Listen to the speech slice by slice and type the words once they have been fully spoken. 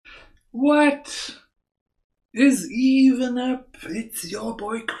What is even up? It's your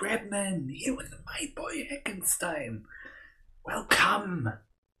boy Crabman here with my boy Heckenstein. Welcome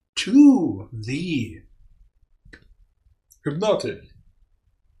to the Hypnotic.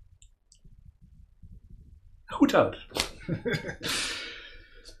 Hoot Out.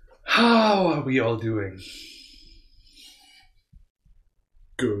 How are we all doing?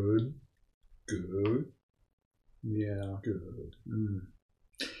 Good. Good. Yeah, Good.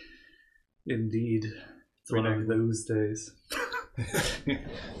 indeed. It's one of those days.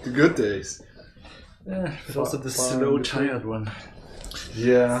 The good days. Yeah, but also the Far slow, in between. tired one.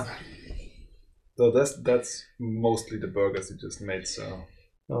 Yeah. Though that's mostly the burgers you just made, so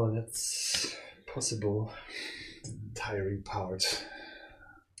Oh, that's possible. tiring part.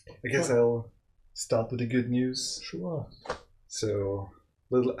 I guess I'll start with the good news. Sure. So,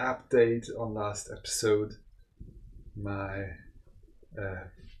 little update on last episode. My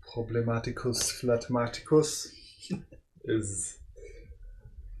problematicus phlegmaticus is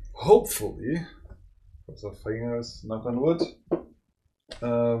hopefully, cross our fingers, knock on wood,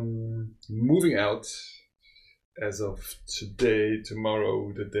 moving out as of today,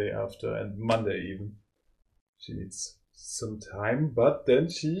 tomorrow, the day after, and Monday even. She needs some time, but then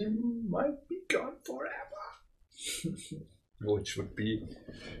she might be gone forever. Which would be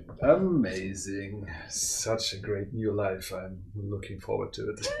amazing. Such a great new life. I'm looking forward to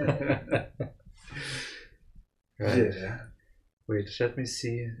it. Right. Yeah. Wait, let me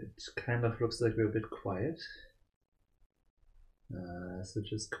see. It kind of looks like we're a bit quiet. So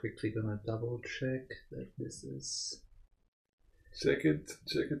just quickly gonna double check that this is... Check it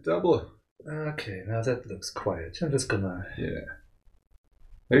double. Okay, now that looks quiet. I'm just gonna... Yeah.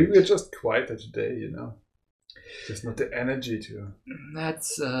 Maybe we're just quieter today, you know. Just not the energy to.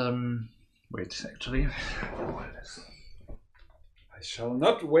 That's, wait, actually... What is... I shall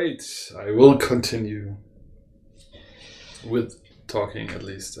not wait. I will continue with talking at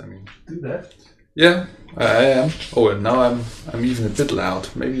least. I mean, Do that. yeah, I am. Oh, and now I'm even a bit loud.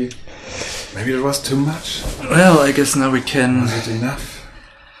 Maybe it was too much. Well, I guess now we can Was it enough?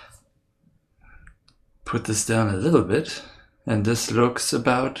 put this down a little bit. And this looks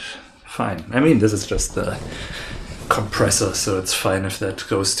about fine. I mean, this is just the compressor, so it's fine if that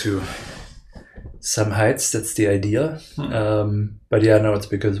goes to some heights. That's the idea. But yeah, no, it's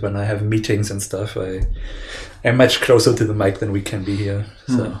because when I have meetings and stuff, I'm much closer to the mic than we can be here.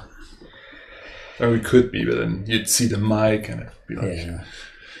 So Or we could be, but then you'd see the mic and it'd be like yeah.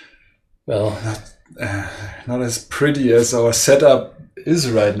 Well, not as pretty as our setup is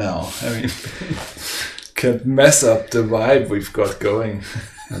right now. I mean, can't mess up the vibe we've got going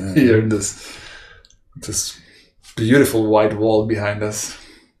here in this beautiful white wall behind us.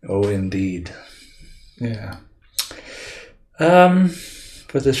 oh indeed. Yeah.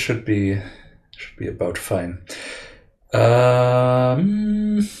 But this should be about fine.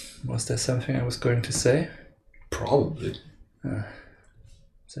 Was there something I was going to say? Probably.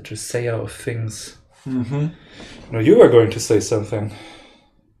 Such a sayer of things. Mm-hmm. No, you were going to say something.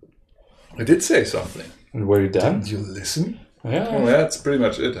 I did say something. And were you done? Didn't you listen? Yeah. Oh, yeah, that's pretty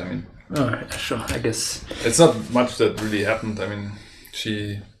much it. I mean, Oh, yeah, sure. I guess. it's not much that really happened. I mean,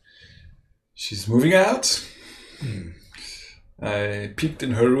 she's moving out. I peeked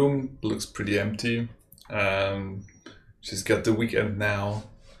in her room. Looks pretty empty. She's got the weekend now.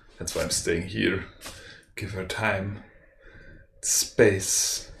 That's why I'm staying here. Give her time,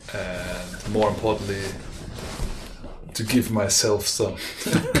 space, and more importantly, to give myself some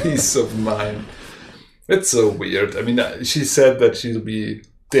peace of mind. It's so weird. I mean, she said that she'll be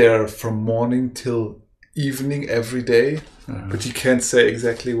there from morning till evening every day, but you can't say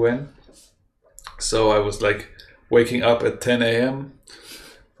exactly when. So I was like waking up at 10 a.m.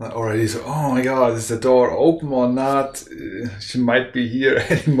 already. So, oh my God, is the door open or not? She might be here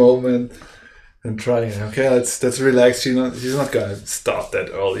any moment. And trying, okay, let's relax. She's not gonna start that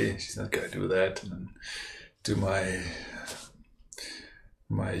early. She's not gonna do that. And do my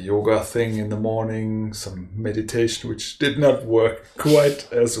yoga thing in the morning, some meditation, which did not work quite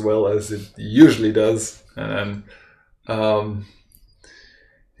as well as it usually does. And then,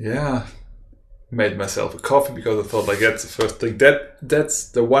 yeah, made myself a coffee because I thought like that's the first thing. That's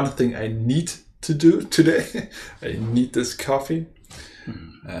the one thing I need to do today. I need this coffee.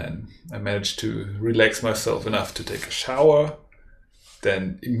 And I managed to relax myself enough to take a shower.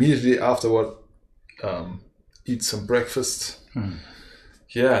 Then immediately afterward, eat some breakfast.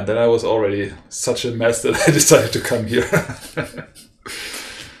 Yeah, and then I was already such a mess that I decided to come here.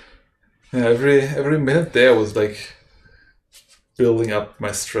 Yeah, every minute there was like building up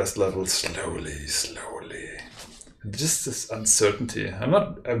my stress level slowly. Just this uncertainty.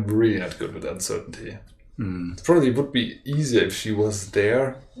 I'm really not good with uncertainty. It probably would be easier if she was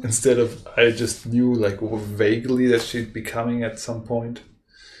there instead of I just knew like vaguely that she'd be coming at some point.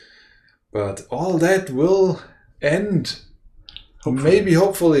 But all that will end.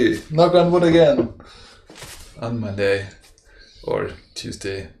 Hopefully, knock on wood again, on Monday or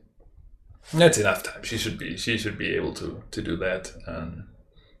Tuesday. That's enough time. She should be able to do that.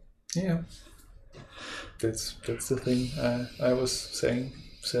 Yeah, that's the thing I was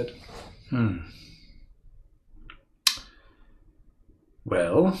said.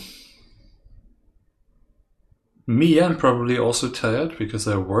 Well, me, I'm probably also tired because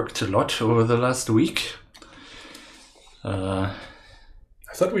I worked a lot over the last week. I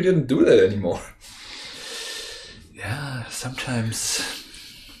thought we didn't do that anymore. Yeah, sometimes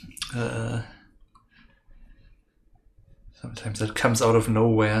it comes out of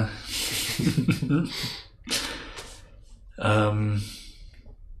nowhere. How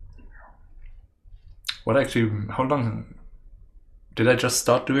long did I just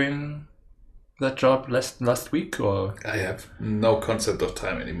start doing that job last week, or? I have no concept of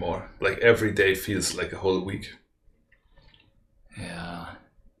time anymore. Like every day feels like a whole week. Yeah.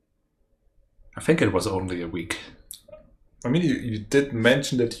 I think it was only a week. I mean, you did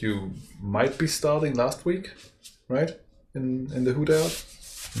mention that you might be starting last week, right? In the Hootout?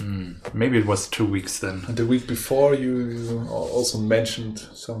 Maybe it was 2 weeks then. And the week before you also mentioned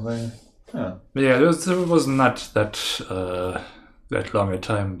something. Huh. Yeah, it was not that long a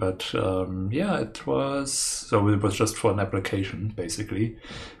time, but yeah, it was. So it was just for an application, basically,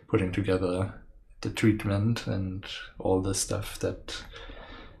 putting together the treatment and all the stuff that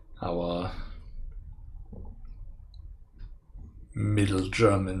our Middle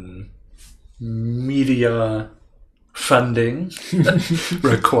German media funding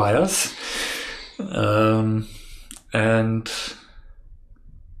requires. And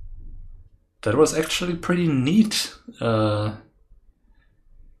that was actually pretty neat. Yeah,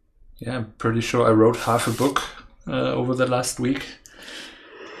 I'm pretty sure I wrote half a book over the last week.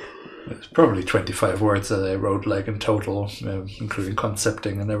 It's probably 25 words that I wrote, like in total, including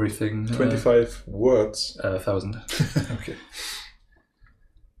concepting and everything. 25 words? 1,000. Okay.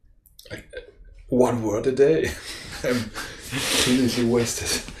 Like 1 word a day. I'm completely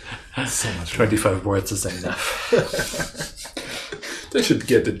wasted. So much. 25 words is enough. They should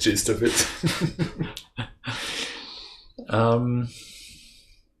get the gist of it.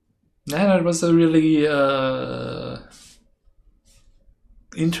 Yeah, it was a really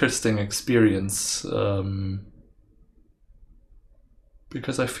interesting experience,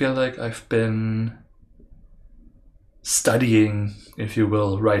 because I feel like I've been studying, if you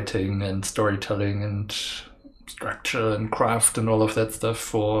will, writing and storytelling and structure and craft and all of that stuff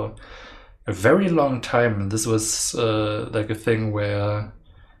for a very long time. And this was like a thing where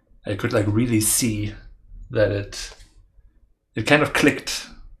I could like really see that it kind of clicked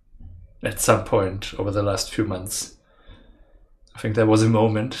at some point over the last few months. I think there was a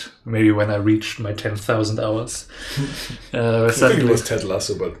moment, maybe when I reached my 10,000 hours. I think it was Ted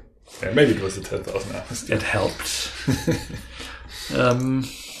Lasso, but yeah, maybe it was the 10,000 hours. It helped.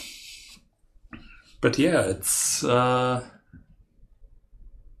 But yeah, it's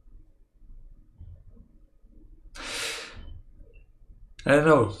I don't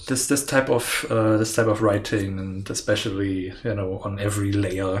know, this type of writing, and especially, you know, on every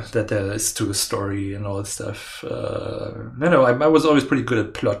layer that there is to a story and all that stuff. I was always pretty good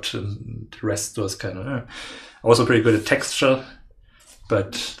at plot, and the rest was kind of also pretty good at texture.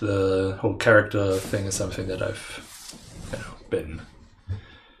 But the whole character thing is something that I've been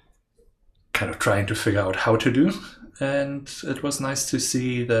kind of trying to figure out how to do, and it was nice to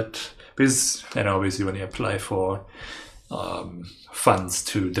see that, because obviously when you apply for funds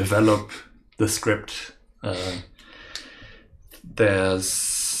to develop the script,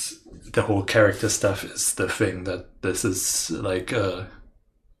 there's the whole character stuff is the thing that this is like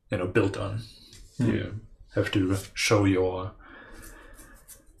built on. You have to show your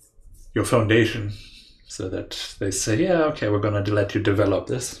foundation so that they say, yeah, okay, we're gonna let you develop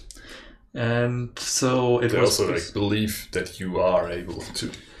this. And so it they was also like believe that you are able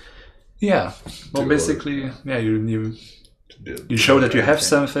to. Yeah, well, basically, yeah, you show that you have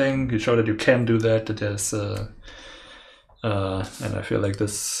something, you show that you can do that there's and I feel like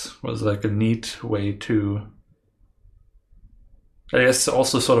this was like a neat way to, I guess,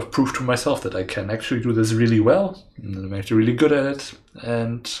 also sort of prove to myself that I can actually do this really well, and I'm actually really good at it,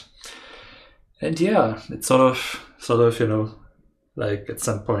 and yeah, it's sort of like at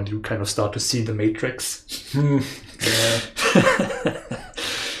some point you kind of start to see the matrix. Yeah.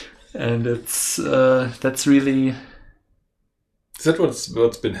 And it's that's really Is that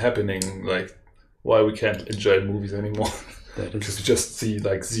what's been happening? Like, why we can't enjoy movies anymore? That Because is we just see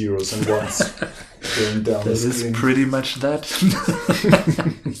like zeros and ones going down the that is screen. pretty much that.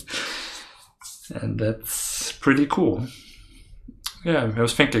 And that's pretty cool. Yeah, I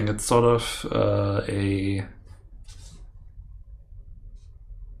was thinking it's sort of a...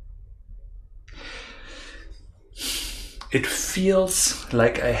 It feels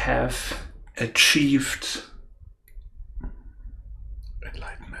like I have achieved...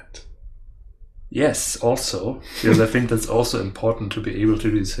 Enlightenment. Yes, also, because I think that's also important to be able to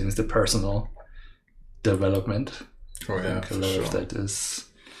do these things, the personal development. Oh I yeah, think a for lot sure. of that is...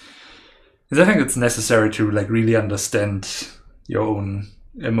 Because I think it's necessary to like really understand your own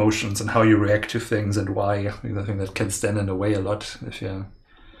emotions and how you react to things and why. Because I think that can stand in the way a lot if you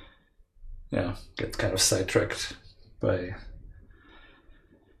get kind of sidetracked by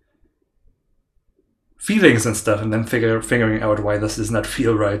feelings and stuff, and then figuring out why this does not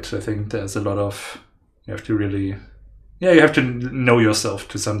feel right. I think there's a lot of you have to really you have to know yourself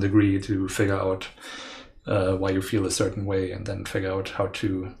to some degree to figure out why you feel a certain way, and then figure out how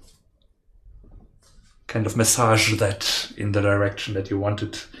to kind of massage that in the direction that you want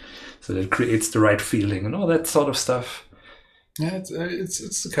it, so that it creates the right feeling and all that sort of stuff. Yeah,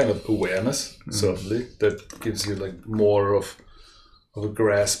 it's a kind of awareness, certainly, that gives you like more of a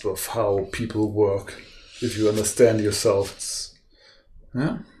grasp of how people work. If you understand yourself,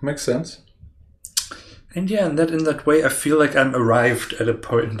 makes sense. And in that way, I feel like I'm arrived at a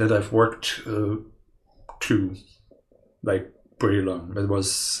point that I've worked to, like, pretty long. It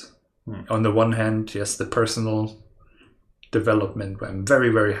was, on the one hand, yes, the personal development, where I'm very,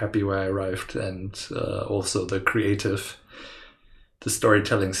 very happy where I arrived, and also the creative, the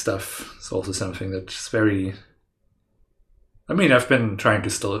storytelling stuff is also something that's very... I mean, I've been trying to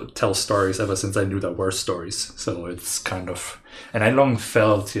still tell stories ever since I knew there were stories, so it's kind of... And I long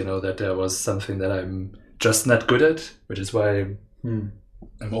felt, that there was something that I'm just not good at, which is why I'm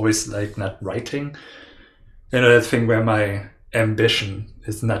always, like, not writing. That thing where my ambition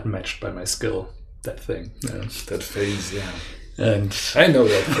is not matched by my skill, that thing. That phase, yeah. And I know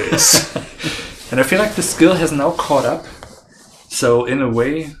that phase. and I feel like the skill has now caught up. So in a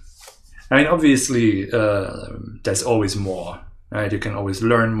way, I mean, obviously, there's always more, right? You can always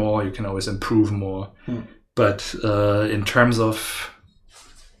learn more, you can always improve more. But in terms of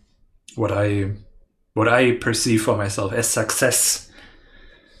what I perceive for myself as success,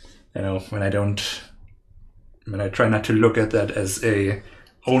 when I try not to look at that as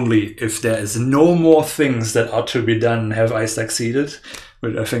only if there is no more things that are to be done, have I succeeded,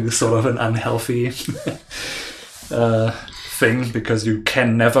 which I think is sort of an unhealthy thing, because you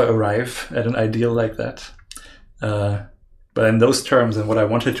can never arrive at an ideal like that. But in those terms, and what I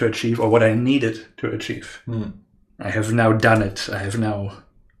wanted to achieve, or what I needed to achieve, I have now done it. I have now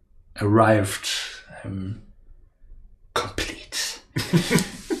arrived. I'm complete.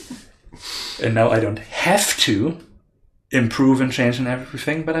 And now I don't have to improve and change and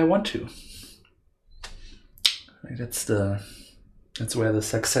everything, but I want to. That's where the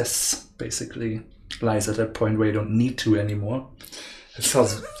success basically lies, at that point where you don't need to anymore. It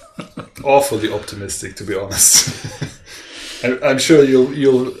sounds awfully optimistic, to be honest. I'm sure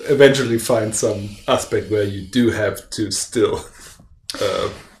you'll eventually find some aspect where you do have to still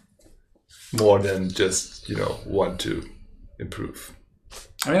more than just want to improve.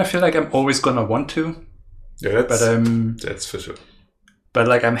 I mean, I feel like I'm always gonna want to. Yeah, but that's for sure. But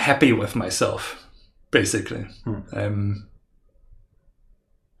like, I'm happy with myself, basically.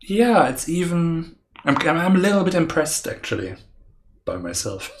 It's even... I'm a little bit impressed, actually, by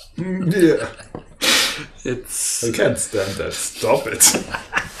myself. Yeah. It's... I can't stand that. Stop it.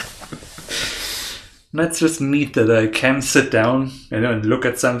 That's just neat that I can sit down, and look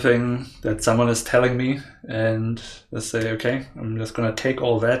at something that someone is telling me, and just say, okay, I'm just gonna take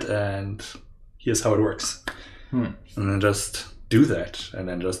all that, and here's how it works. And then just do that, and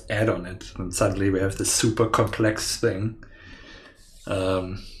then just add on it, and suddenly we have this super complex thing.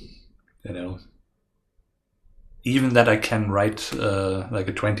 Even that I can write like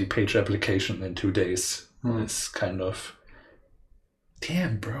a 20-page application in 2 days is kind of...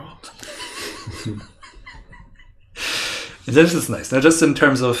 Damn, bro. This is nice. Now, just in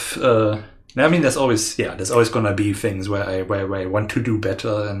terms of... I mean, there's always going to be things where I want to do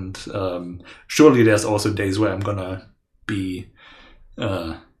better, and surely there's also days where I'm going to be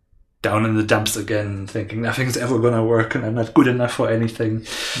down in the dumps again, thinking nothing's ever going to work and I'm not good enough for anything.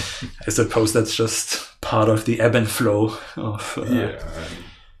 I suppose that's just part of the ebb and flow of...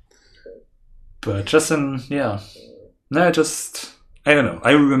 But just I don't know.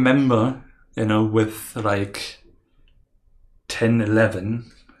 I remember, with like 10, 11,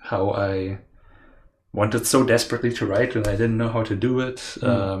 how I wanted so desperately to write and I didn't know how to do it.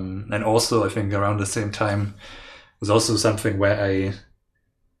 And also, I think around the same time was also something where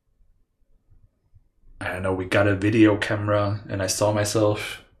I don't know, we got a video camera and I saw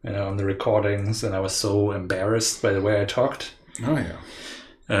myself, on the recordings, and I was so embarrassed by the way I talked. Oh yeah.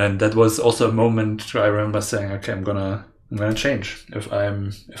 And that was also a moment where I remember saying, okay, I'm gonna change. If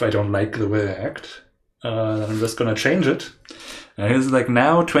I don't like the way I act, then I'm just gonna change it. And it's like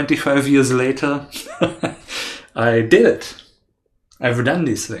now, 25 years later, I did it. I've done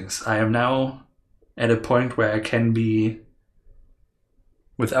these things. I am now at a point where I can be,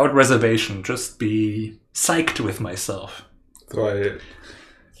 without reservation, just be psyched with myself. So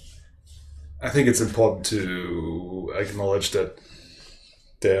I think it's important to acknowledge that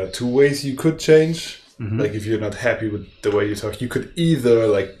there are two ways you could change. Like if you're not happy with the way you talk, you could either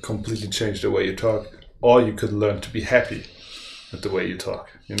like completely change the way you talk, or you could learn to be happy with the way you talk,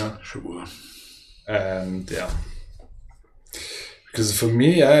 Sure. And yeah, because for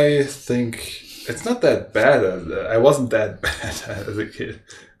me, I think it's not that bad. I wasn't that bad as a kid.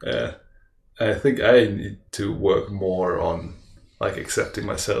 I think I need to work more on like accepting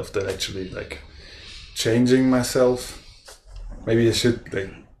myself than actually like changing myself. Maybe I should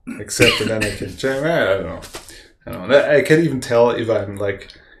like accept and then I can change. I don't know. I can even tell if I'm like,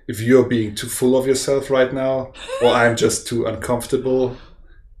 if you're being too full of yourself right now, or I'm just too uncomfortable.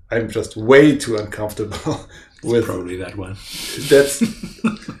 I'm just way too uncomfortable with probably that one. That's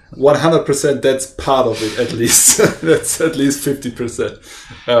 100%. That's part of it, at least. That's at least 50%.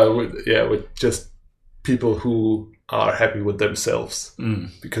 With just people who are happy with themselves.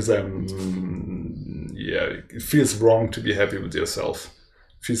 Because it feels wrong to be happy with yourself.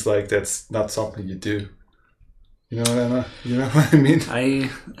 It feels like that's not something you do. You know what I mean?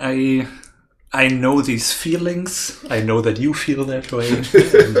 I know these feelings. I know that you feel that way.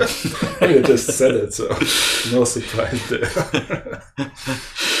 You just said it, so no surprise there.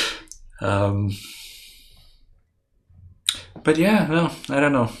 But yeah, no, I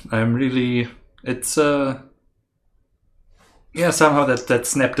don't know. I'm really, it's somehow that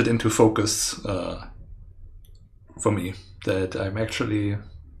snapped it into focus for me. That I'm actually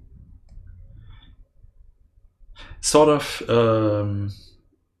sort of,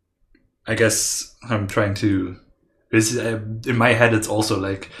 I guess I'm trying to, in my head it's also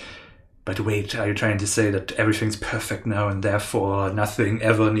like, but wait, are you trying to say that everything's perfect now and therefore nothing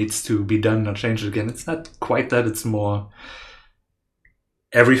ever needs to be done or changed again? It's not quite that. It's more,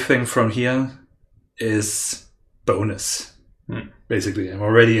 everything from here is bonus. Basically, I'm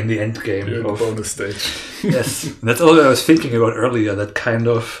already in the end game. You're in the bonus stage. Yes, that's all I was thinking about earlier. That kind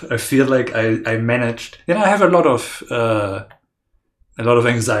of, I feel like I managed. I have a lot of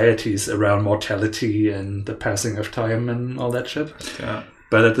anxieties around mortality and the passing of time and all that shit. Yeah.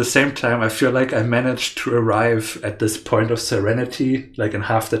 But at the same time, I feel like I managed to arrive at this point of serenity, like in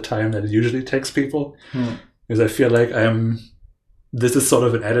half the time that it usually takes people. Because I feel like this is sort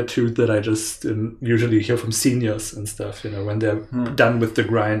of an attitude that I just usually hear from seniors and stuff, when they're done with the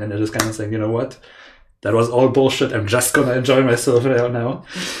grind and they're just kind of saying, you know what, that was all bullshit. I'm just going to enjoy myself now.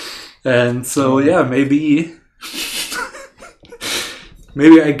 And so, yeah, maybe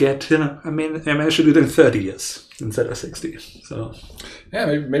I get, I managed to do it in 30 years instead of 60. So, yeah,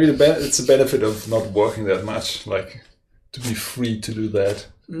 maybe it's a benefit of not working that much, like to be free to do that.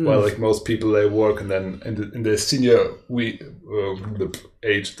 Well, like most people, they work and then in their senior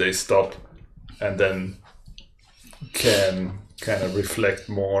age, they stop and then can kind of reflect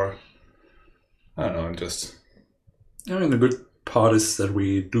more. I don't know, the good part is that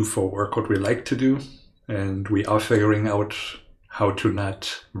we do for work what we like to do, and we are figuring out how to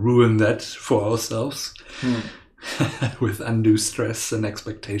not ruin that for ourselves with undue stress and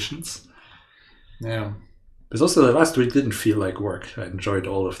expectations. Yeah. Because also the last week didn't feel like work. I enjoyed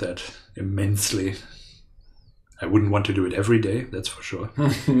all of that immensely. I wouldn't want to do it every day, that's for sure.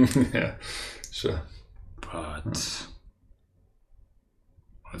 Yeah, sure. But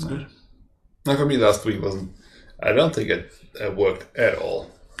that's good. Now for me, last week wasn't. I don't think I worked at all.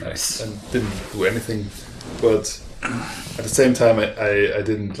 Nice. And didn't do anything. But at the same time, I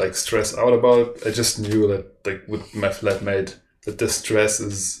didn't like stress out about it. I just knew that like with my flatmate that the stress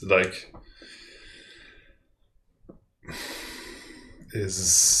is like.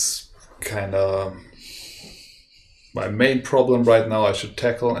 Is kind of my main problem right now. I should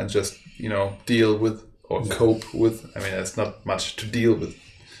tackle and just deal with or cope with. I mean, there's not much to deal with.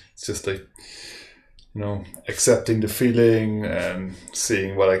 It's just like accepting the feeling and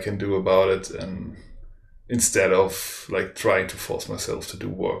seeing what I can do about it, and instead of like trying to force myself to do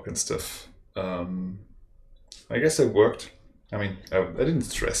work and stuff. I guess it worked. I mean, I didn't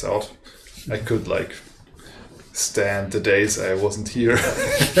stress out. I could like stand the days I wasn't here.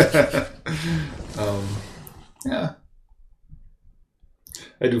 Yeah,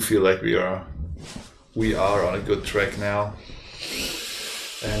 I do feel like we are on a good track now.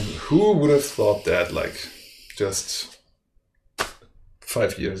 And who would have thought that, like, just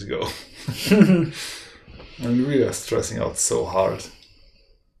 5 years ago? And we are stressing out so hard.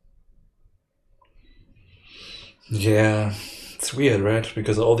 Yeah, it's weird, right?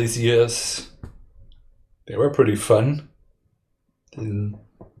 Because all these years, they were pretty fun in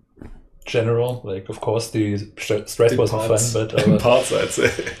general. Like, of course, the stress wasn't fun, but in parts, I'd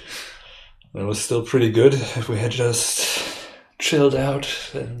say. It was still pretty good if we had just chilled out.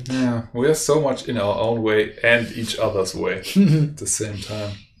 And yeah, we are so much in our own way and each other's way at the same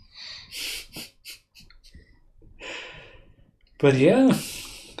time. But yeah,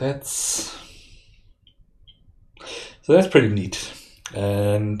 that's pretty neat.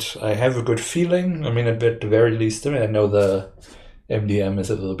 And I have a good feeling. I mean, at the very least, I know the MDM is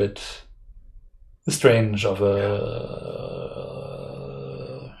a little bit strange of a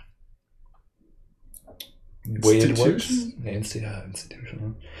way it works.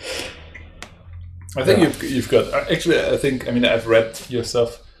 Institutional. I think you've got actually. I think I've read your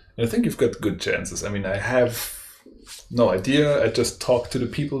stuff, and I think you've got good chances. I mean, I have no idea. I just talked to the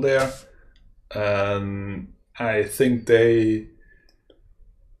people there, and I think they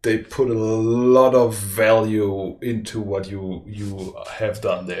put a lot of value into what you have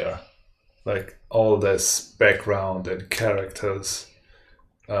done there, like all this background and characters.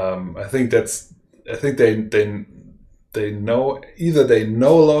 I think they know, either they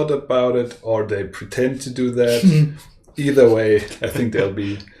know a lot about it or they pretend to do that. Either way, I think they'll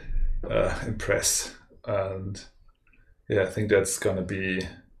be impressed, and yeah, I think that's gonna be.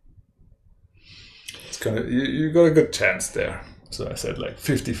 You got a good chance there. So I said like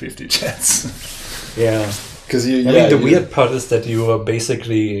 50-50 chance. Yeah. Because the weird part is that you are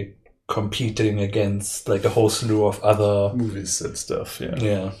basically competing against like a whole slew of other movies and stuff. Yeah.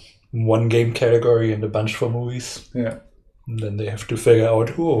 Yeah. One game category and a bunch for movies. Yeah. And then they have to figure out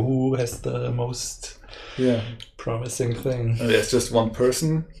who has the most promising thing. And there's just one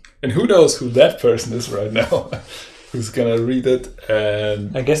person. And who knows who that person is right now. Who's gonna read it,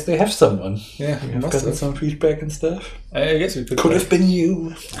 and I guess they have someone. Yeah, we have gotten some feedback and stuff. I guess we could have been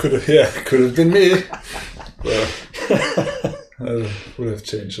you. Could have been me. Well, would have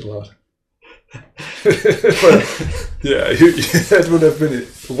changed a lot. But yeah, that would have been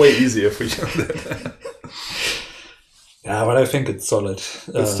way easier for you. Yeah, but I think it's solid.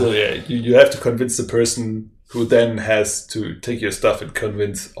 But still, you have to convince the person who then has to take your stuff and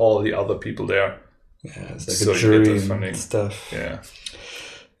convince all the other people there. Yeah, it's like a jury and stuff. Yeah.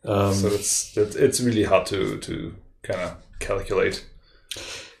 So it's really hard to kind of calculate.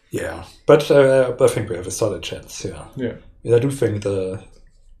 Yeah, but I think we have a solid chance. Yeah. Yeah. I do think the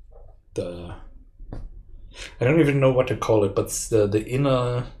I don't even know what to call it, but the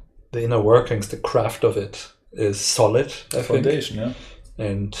inner workings, the craft of it is solid. I Foundation, think. Yeah.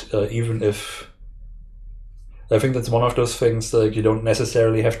 And even if I think that's one of those things like you don't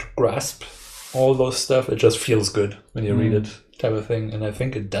necessarily have to grasp all those stuff, it just feels good when you read it, type of thing. And I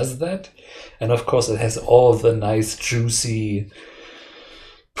think it does that. And of course it has all the nice, juicy,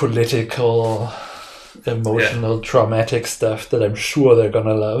 political, emotional, traumatic stuff that I'm sure they're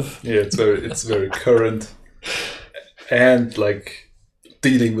gonna love. Yeah, it's very current. And like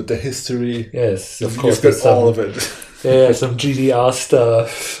dealing with the history. Yes, of course. You've got all of it. Yeah, some GDR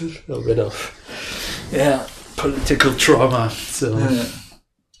stuff, a bit of political trauma. So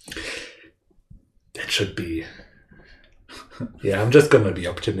that should be. Yeah, I'm just gonna be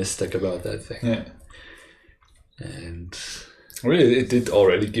optimistic about that thing. Yeah, and really, it did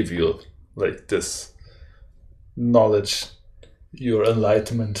already give you like this knowledge, your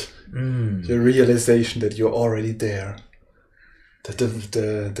enlightenment, the realization that you're already there. That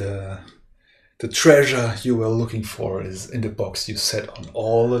the treasure you were looking for is in the box you sat on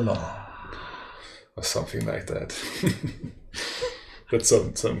all along, or something like that. That's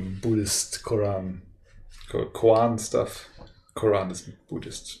some Buddhist Koran stuff. Quran is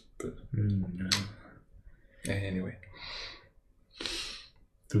Buddhist, but anyway.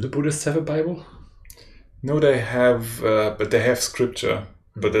 Do the Buddhists have a Bible? No, they have, but they have scripture.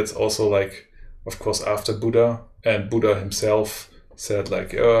 But that's also like, of course, after Buddha, and Buddha himself said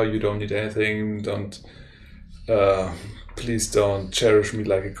like, "Oh, you don't need anything. Please don't cherish me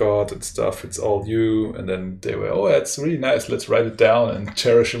like a god and stuff. It's all you." And then they were, "Oh, that's really nice. Let's write it down and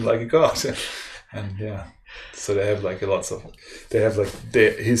cherish him like a god." And yeah, so they have like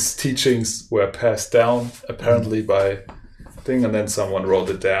his teachings were passed down apparently by thing, and then someone wrote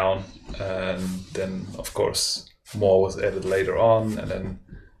it down, and then of course more was added later on, and then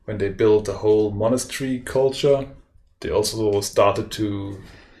when they built the whole monastery culture, they also started to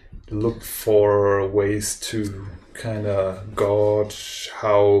look for ways to kind of gauge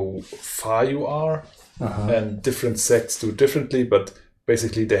how far you are, and different sects do differently, but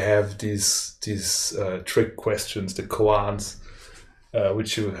basically they have these trick questions, the koans,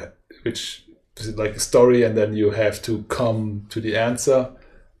 which is like a story, and then you have to come to the answer,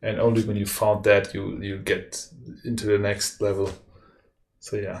 and only when you found that you get into the next level.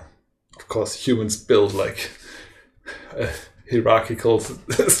 So yeah, of course humans build like a hierarchical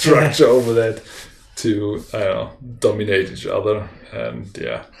structure over that to dominate each other, and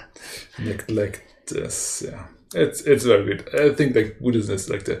neglect this. Yeah, it's very good. I think like Buddhism is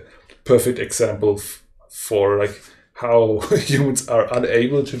like the perfect example for like how humans are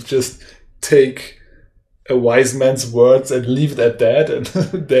unable to just take a wise man's words and leave it at that, and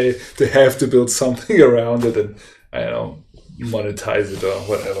they have to build something around it, and monetize it or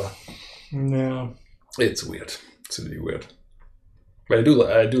whatever. Yeah, it's weird. It's really weird. But I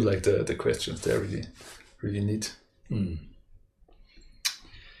do like the questions. They're really, really neat.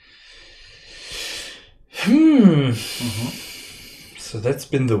 So that's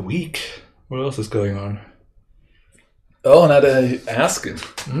been the week. What else is going on? Oh, now that I ask it.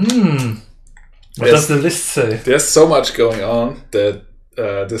 What does the list say? There's so much going on that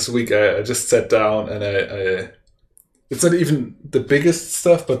this week I just sat down and I it's not even the biggest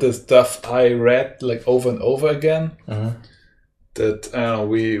stuff, but the stuff I read like over and over again. That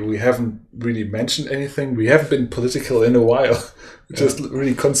we haven't really mentioned anything. We haven't been political in a while. Just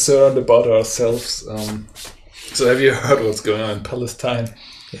really concerned about ourselves. So have you heard what's going on in Palestine?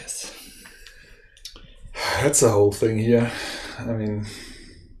 Yes. That's a whole thing here. I mean,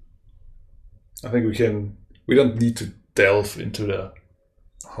 I think we don't need to delve into the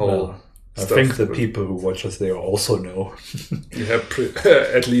whole stuff. I think the people who watch us there also know. You have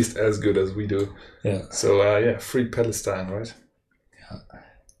at least as good as we do. Yeah. So free Palestine, right?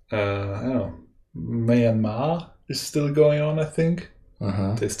 I don't know. Myanmar is still going on, I think.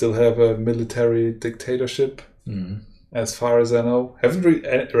 They still have a military dictatorship, as far as I know. Haven't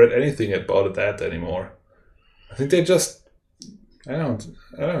read anything about that anymore. I think they just, I don't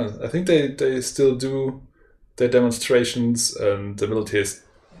know. I think they still do their demonstrations, and the military is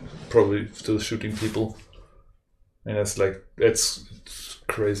probably still shooting people. And it's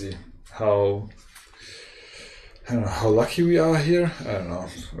crazy how lucky we are here. I don't know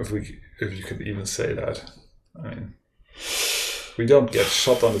if you could even say that. I mean, we don't get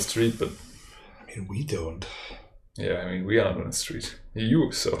shot on the street, but I mean, we don't. Yeah, I mean, we aren't on the street.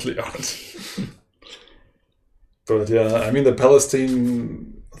 You certainly aren't. But yeah, I mean, the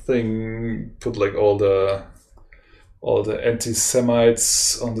Palestine thing put like all the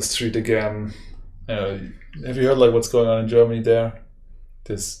anti-Semites on the street again. Have you heard like what's going on in Germany there?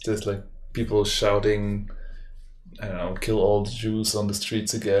 There's like people shouting, I don't know, kill all the Jews on the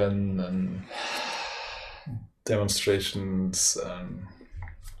streets again, and demonstrations.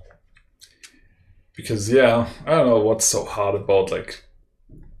 Because I don't know what's so hard about like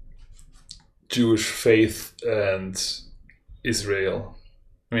Jewish faith and Israel.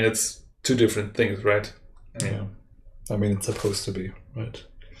 I mean, it's two different things, right? I mean, it's supposed to be, right?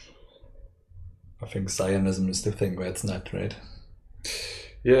 I think Zionism is the thing where it's not, right?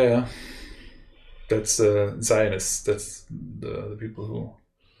 Yeah. That's Zionists. That's the people who...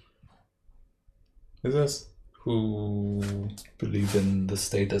 Is this? Who believe in the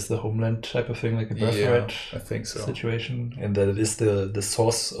state as the homeland type of thing, like a birthright I think so. situation, and that it is the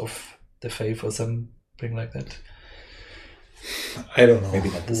source of the faith or something like that. I don't know.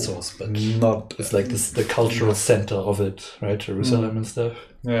 Maybe not the source, but not. It's like the cultural center of it, right? Jerusalem and stuff.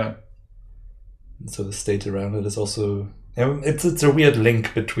 Yeah. And so the state around it is also. It's a weird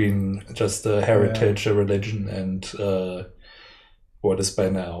link between just a heritage, a religion, and what is by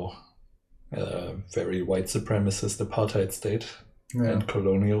now very white supremacist apartheid state and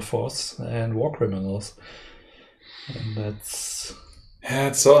colonial force and war criminals. And that's... Yeah,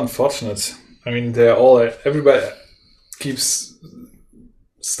 it's so unfortunate. I mean, everybody keeps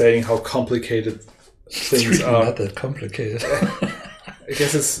saying how complicated things really are. Not that complicated. I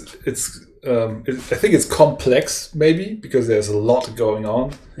guess I think it's complex, maybe, because there's a lot going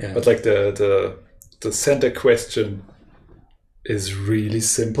on. Yeah. But like the center question is really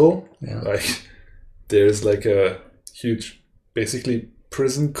simple. Yeah. Like there's like a huge, basically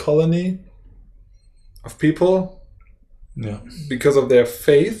prison colony of people. Yeah. Because of their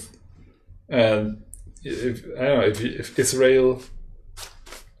faith, and if Israel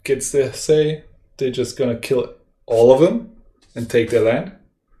gets their say, they're just gonna kill all of them. and take their land.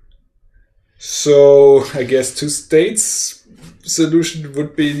 So I guess two states solution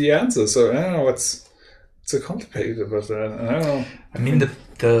would be the answer. So I don't know what's so complicated about that. I don't know. I mean, the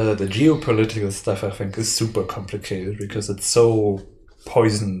geopolitical stuff, I think, is super complicated because it's so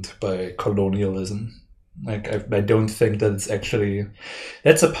poisoned by colonialism. Like, I don't think that it's actually...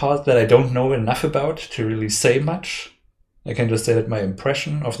 That's a part that I don't know enough about to really say much. I can just say that my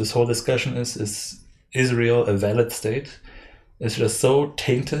impression of this whole discussion is Israel a valid state? It's just so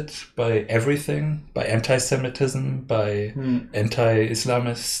tainted by everything, by anti-Semitism, by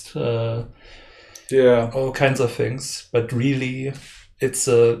anti-Islamist, all kinds of things. But really, it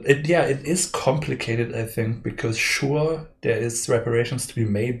is complicated, I think, because sure, there is reparations to be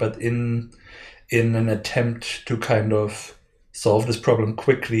made, but in an attempt to kind of solve this problem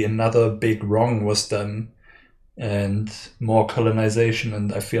quickly, another big wrong was done, and more colonization,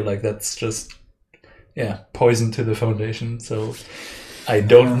 and I feel like that's just poison to the foundation. So I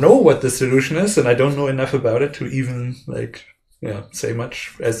don't know what the solution is, and I don't know enough about it to even say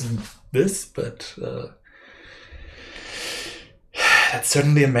much as this, but that's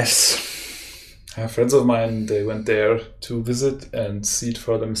certainly a mess. Friends of mine, they went there to visit and see it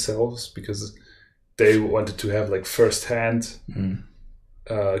for themselves because they wanted to have first-hand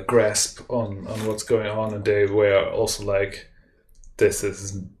grasp on what's going on, and they were also like, this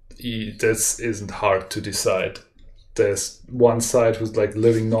isn't hard to decide. There's one side who's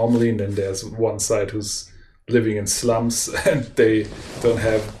living normally, and then there's one side who's living in slums, and they don't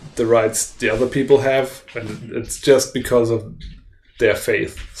have the rights the other people have, and it's just because of their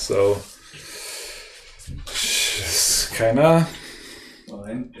faith. So it's kind of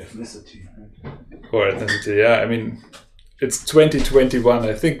ethnicity. Or ethnicity, yeah. I mean, it's 2021.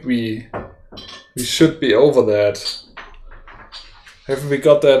 I think we should be over that. Haven't we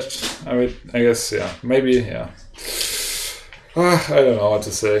got that? I mean, I guess, maybe, I don't know what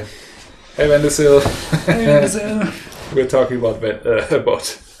to say. Hey, Vendesil. We're talking about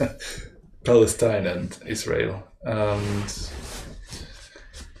Palestine and Israel. And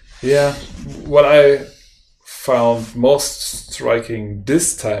what I found most striking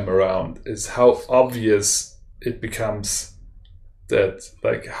this time around is how obvious it becomes that,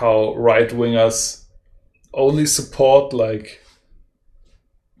 how right-wingers only support,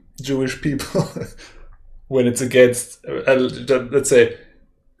 Jewish people when it's against, let's say,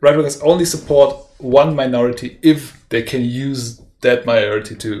 right-wingers only support one minority if they can use that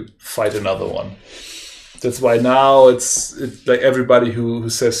minority to fight another one. That's why now it's everybody who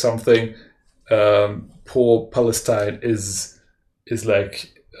says something pro Palestine is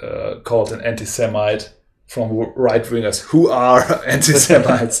called an anti-Semite from right-wingers who are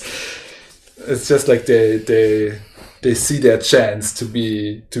anti-Semites. It's just they see their chance to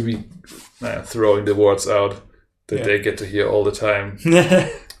be throwing the words out that they get to hear all the time.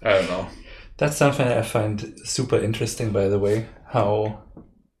 I don't know. That's something I find super interesting, by the way. Because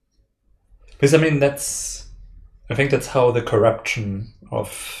I think that's how the corruption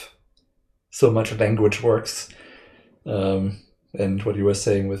of so much language works. And what you were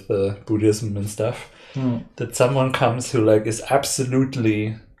saying with Buddhism and stuff, that someone comes who is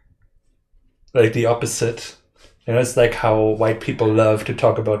absolutely the opposite. It's like how white people love to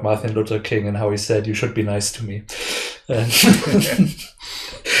talk about Martin Luther King and how he said, "You should be nice to me." And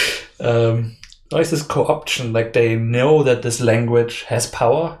there's this co-option. They know that this language has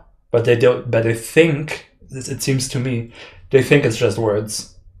power, but they don't. But they think, it seems to me, they think it's just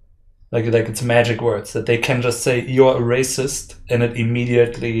words, like it's magic words that they can just say, "You're a racist," and it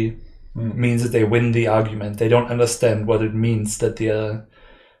immediately means that they win the argument. They don't understand what it means that they're,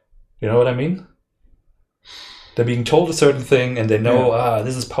 you know what I mean? They're being told a certain thing, and they know,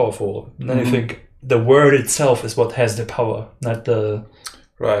 this is powerful. And then they think the word itself is what has the power, not the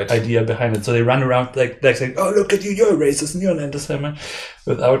idea behind it. So they run around saying, "Oh, look at you, you're a racist and you're an anti-Semite,"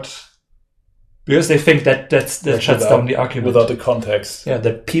 because they think that shuts down the argument. Without the context. Yeah,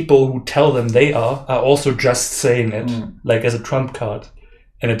 that people who tell them they are also just saying it, as a trump card,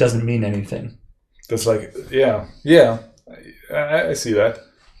 and it doesn't mean anything. That's I see that.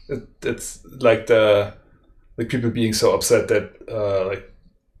 It's the people being so upset that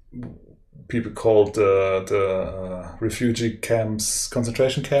people called the refugee camps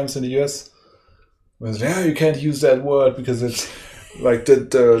concentration camps in the US. You can't use that word because it's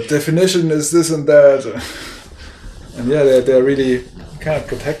the definition is this and that, and they're really kind of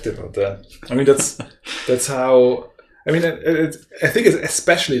protective of that. I mean that's how. I mean I think it's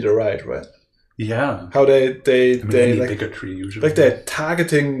especially the right. Yeah. How they bigotry usually. They're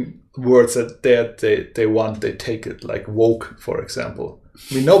targeting words that they want. They take it, woke, for example.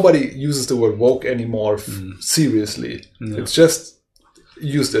 I mean, nobody uses the word woke anymore seriously. No. It's just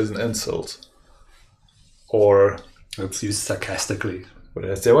used as an insult. Or it's used sarcastically.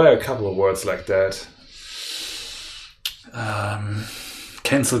 But there were a couple of words like that.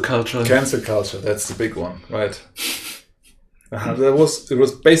 Cancel culture. Cancel culture, that's the big one, right? It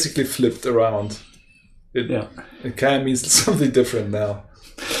was basically flipped around. It kind of means something different now.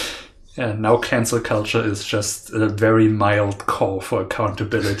 Yeah, now cancel culture is just a very mild call for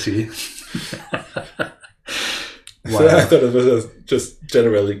accountability. Wow. So I thought it was just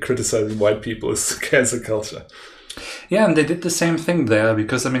generally criticizing white people as cancel culture. Yeah, and they did the same thing there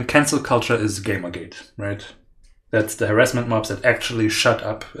because, I mean, cancel culture is Gamergate, right? That's the harassment mobs that actually shut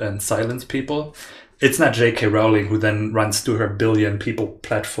up and silence people. It's not J.K. Rowling who then runs to her billion people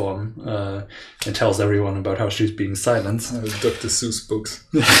platform and tells everyone about how she's being silenced. Dr. Seuss books.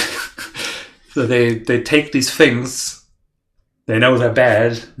 So they take these things, they know they're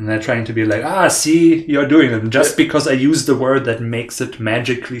bad, and they're trying to be like, see, you're doing them. Just because I use the word that makes it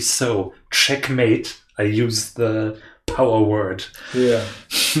magically so. Checkmate, I use the power word. Yeah.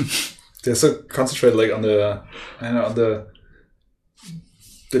 They're so concentrated on the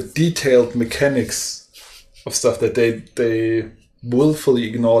detailed mechanics of stuff that they willfully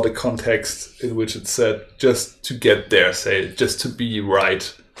ignore the context in which it's said just to get there, just to be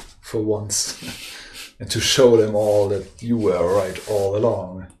right for once. And to show them all that you were right all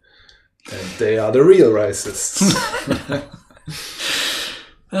along. And they are the real racists.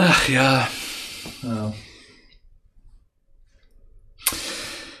 Yeah.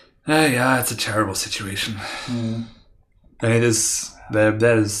 Yeah, it's a terrible situation. And it is. That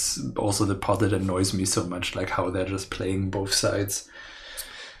is also the part that annoys me so much, like how they're just playing both sides.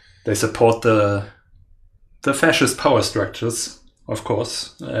 They support the fascist power structures, of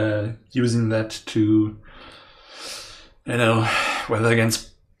course, using that to, whether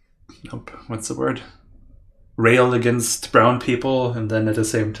against, what's the word? Rail against brown people, and then at the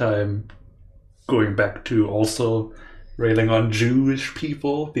same time going back to also railing on Jewish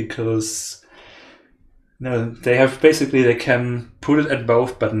people because they can put it at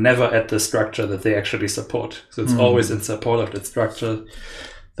both, but never at the structure that they actually support. So it's always in support of that structure,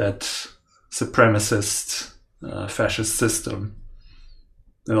 that supremacist, fascist system,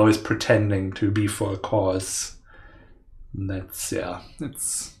 and always pretending to be for a cause. And that's,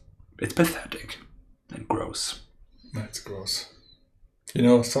 it's pathetic and gross. That's gross.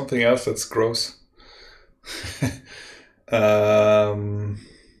 Something else that's gross. I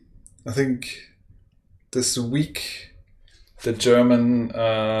think this week the German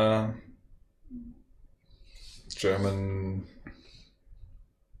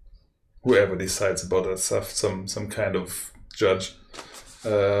whoever decides about that stuff, some kind of judge,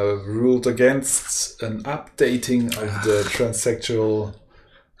 ruled against an updating of the transsexual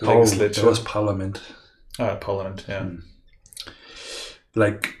legislature. It was Parliament. Parliament, yeah.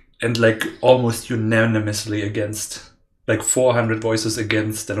 Almost unanimously against. 400 voices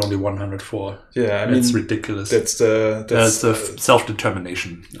against and only 104. Yeah, it's ridiculous. That's the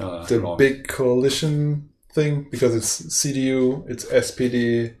self-determination. The big coalition thing, because it's CDU, it's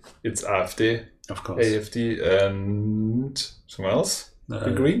SPD, it's AfD, of course, AfD, and someone else.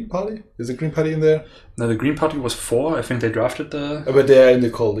 The Green Party? Is the Green Party in there? No, the Green Party was 4. I think they drafted the. But they are in the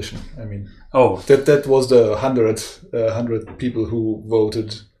coalition. I mean. Oh, that was the 100 people who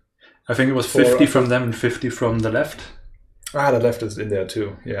voted. I think it was 50 from them and 50 from the left. The left is in there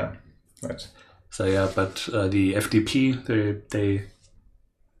too. Yeah, right. So yeah, but the FDP they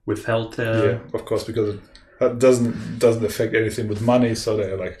withheld their. Yeah, of course, because it doesn't affect anything with money. So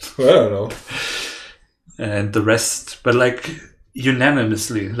they're like, I don't know. And the rest, but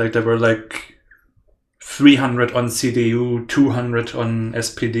unanimously, there were 300 on CDU, 200 on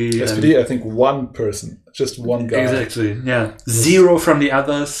SPD. SPD, I think one person, just one guy. Exactly. Yeah, 0 from the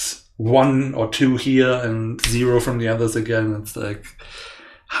others. 1 or 2 here and 0 from the others again. It's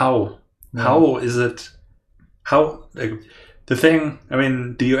how? Yeah. How is it? How? The thing, I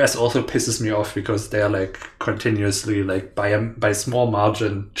mean, the US also pisses me off because they are continuously by small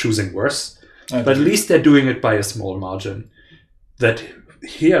margin choosing worse. But at least they're doing it by a small margin. That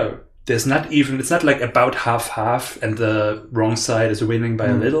here, there's not even, it's not about half and the wrong side is winning by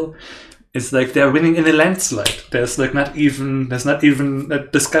a little. It's they're winning in a landslide. There's not even a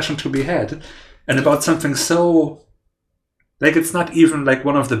discussion to be had, and about something so it's not even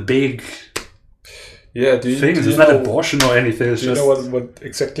one of the big things. It's not abortion or anything. It's do you know what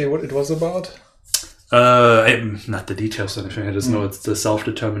exactly it was about? Not the details or anything. I just know it's the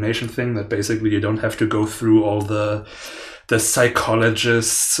self-determination thing that basically you don't have to go through all the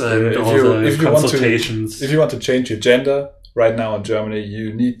psychologists and all the consultations. If you want to change your gender, right now in Germany,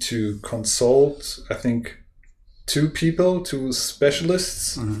 you need to consult, I think, 2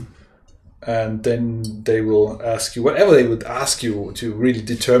 specialists, and then they will ask you whatever they would ask you to really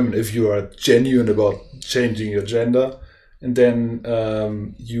determine if you are genuine about changing your gender. And then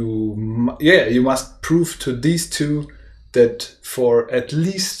you must prove to these 2 that for at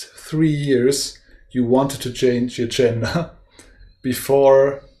least 3 years you wanted to change your gender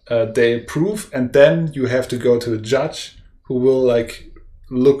before they approve, and then you have to go to a judge who will like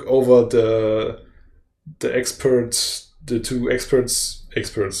look over the experts, the 2 experts,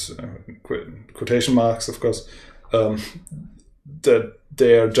 quotation marks, of course, that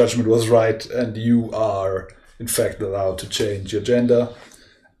their judgment was right, and you are in fact allowed to change your gender.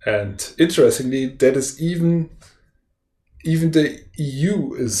 And interestingly, that is even the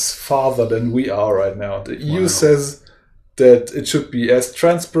EU is farther than we are right now. The EU says that it should be as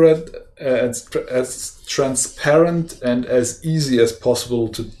transparent and as easy as possible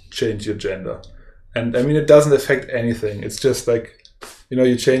to change your gender. And I mean, it doesn't affect anything. It's just like,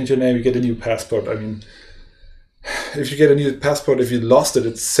 you change your name, you get a new passport. I mean, if you get a new passport, if you lost it,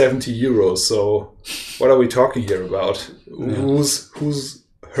 it's 70 euros. So what are we talking here about? Yeah. Who's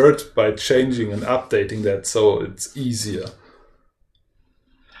hurt by changing and updating that so it's easier?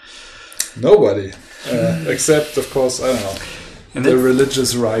 Nobody. Except, of course, I don't know, and the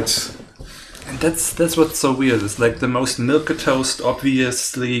religious right. And that's what's so weird. It's like the most milquetoast,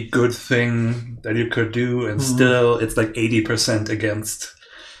 obviously good thing that you could do, and still it's like 80% against.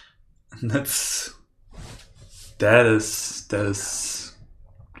 And that is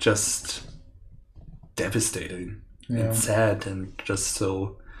just devastating and sad, and just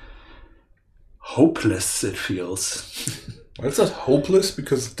so hopeless it feels. Well, it's not hopeless,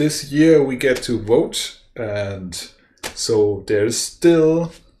 because this year we get to vote, and so there's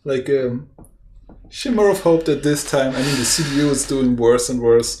still like a shimmer of hope that this time, I mean, the CDU is doing worse and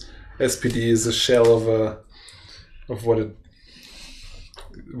worse. SPD is a shell of what it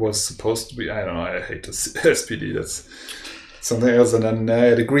was supposed to be. I don't know, I hate the SPD, that's something else. And then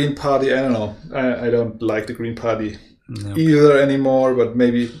the Green Party, I don't know, I don't like the Green Party either anymore, but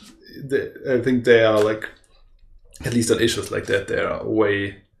maybe I think they are like, at least on issues like that, they are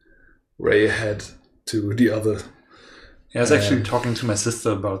way ahead to the other. Yeah, I was actually talking to my sister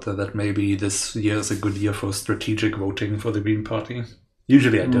about that maybe this year is a good year for strategic voting for the Green Party.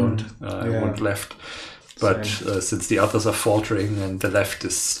 Usually I don't. I want left. But since the others are faltering and the left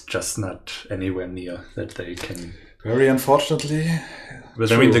is just not anywhere near that they can... Very unfortunately. But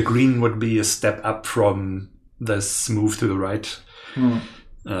true. I mean, the Green would be a step up from this move to the right.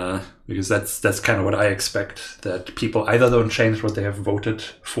 Because that's kind of what I expect, that people either don't change what they have voted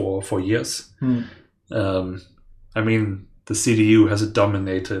for years. I mean, the CDU has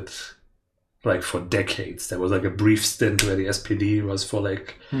dominated like for decades. There was like a brief stint where the SPD was for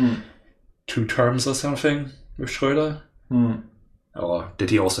like 2 terms or something with Schröder. Or did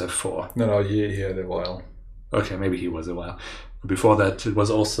he also have 4? No, he had a while. Okay, maybe he was a while. Before that, it was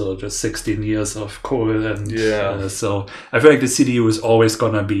also just 16 years of Kohl, and so I feel like the CDU is always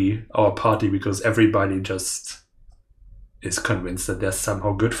gonna be our party, because everybody just is convinced that they're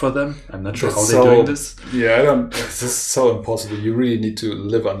somehow good for them. I'm not sure how they're doing this. Yeah, this is so impossible. You really need to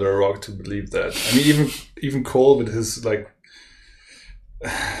live under a rock to believe that. I mean, even Kohl with his like,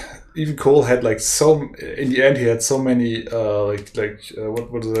 even Kohl had like in the end he had so many what is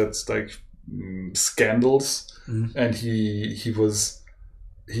that, like scandals. And he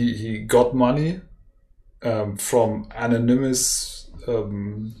got money from anonymous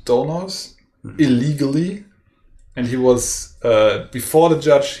donors illegally, and he was before the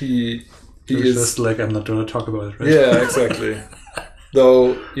judge. He is just like, I'm not going to talk about it. Right? Yeah, exactly.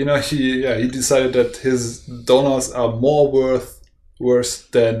 Though he decided that his donors are more worse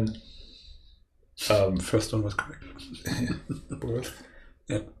than. First one was correct. Worth.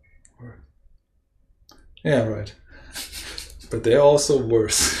 Yeah. Yeah, right. But they're also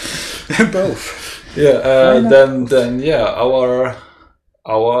worse. Both. Yeah. Then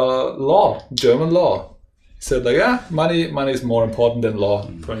our law, German law, said like, money is more important than law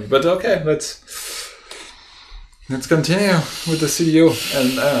for me. But okay, let's continue with the CDU.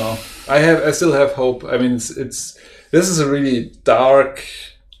 And I don't know. I still have hope. I mean, this is a really dark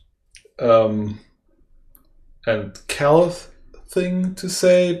and callous thing to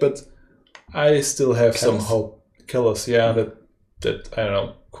say, but I still have some hope. Callous, that I don't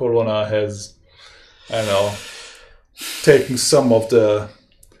know, Corona has, I don't know, taken some of the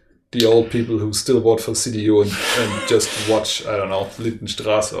old people who still vote for CDU and just watch, I don't know,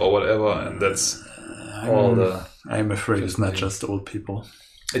 Lindenstraße or whatever, and that's all the... I'm afraid it's not just old people.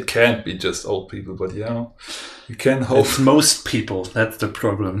 It can't be just old people, but you can hope. It's most people. That's the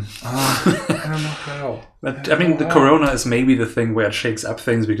problem. I don't know how. But I mean, the corona is maybe the thing where it shakes up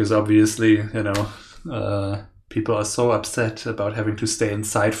things, because obviously, people are so upset about having to stay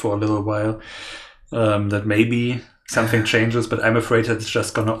inside for a little while that maybe something changes. But I'm afraid it's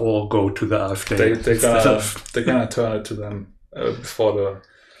just gonna all go to the AfD. They're gonna turn it to them before the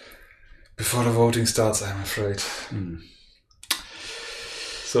voting starts, I'm afraid.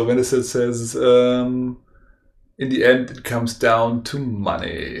 So Vincent says, in the end, it comes down to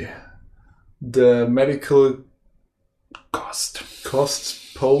money. The medical costs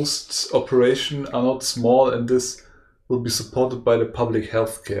post-operation are not small, and this will be supported by the public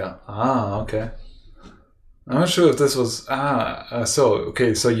health care. Okay. I'm not sure if this was... So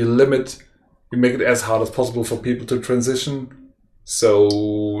you make it as hard as possible for people to transition,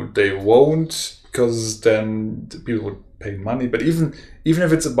 so they won't, because then people would pay money. But even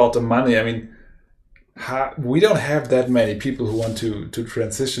if it's about the money, I mean, we don't have that many people who want to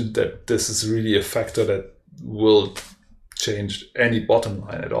transition that this is really a factor that will change any bottom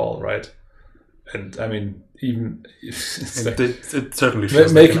line at all, right? And I mean, even it certainly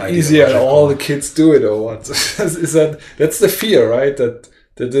feels make it easier and all the kids do it, or what? That's the fear, right? That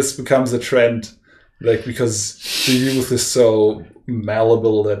this becomes a trend, like, because the youth is so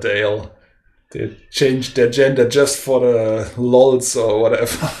malleable that they change their gender just for the lols or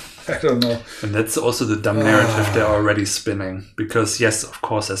whatever. I don't know. And that's also the dumb narrative they're already spinning. Because yes, of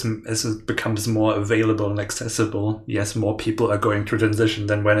course, as it becomes more available and accessible, yes, more people are going to transition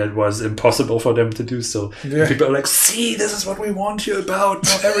than when it was impossible for them to do so. Yeah. People are like, see, this is what we want you about.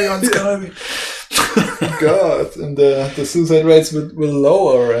 Not everyone's gonna be... God, and the suicide rates will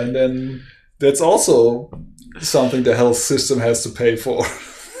lower, and then that's also something the health system has to pay for.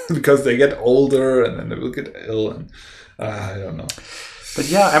 Because they get older and then they will get ill, and I don't know. But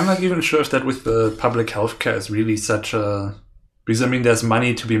yeah, I'm not even sure if that with the public healthcare is really such a... Because I mean, there's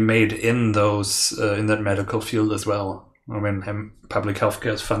money to be made in those in that medical field as well. I mean, public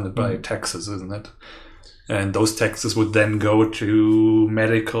healthcare is funded by taxes, isn't it? And those taxes would then go to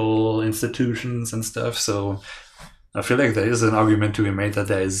medical institutions and stuff. So I feel like there is an argument to be made that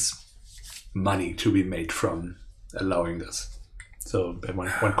there is money to be made from allowing this. So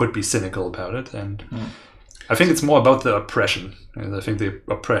one could be cynical about it, and I think it's more about the oppression. And I think the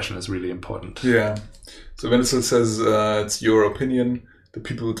oppression is really important. Yeah. So Vincent says it's your opinion. The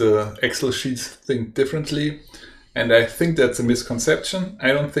people with the Excel sheets think differently, and I think that's a misconception.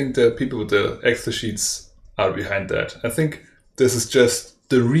 I don't think the people with the Excel sheets are behind that. I think this is just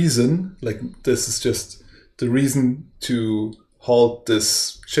the reason. This is just the reason to halt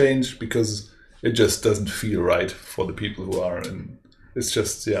this change, because it just doesn't feel right for the people who are in. It's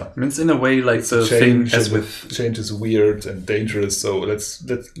just, I mean, it's in a way like the thing as with change is weird and dangerous. So let's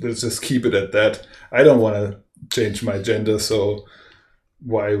just keep it at that. I don't want to change my gender, so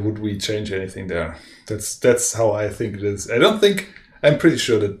why would we change anything there? That's how I think it is. I'm pretty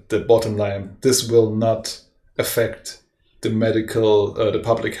sure that the bottom line, this will not affect the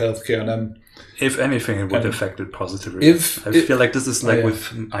public healthcare, and if anything, it would affect it positively. I feel like this is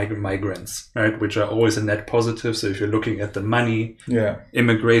with migrants, right, which are always a net positive. So if you're looking at the money,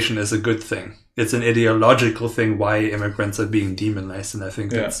 immigration is a good thing. It's an ideological thing why immigrants are being demonized, and I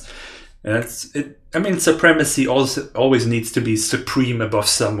think that's it. I mean, supremacy also always needs to be supreme above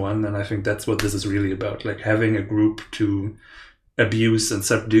someone, and I think that's what this is really about. Like having a group to abuse and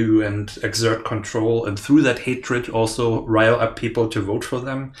subdue and exert control, and through that hatred also rile up people to vote for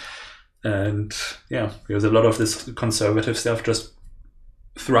them. And because a lot of this conservative stuff just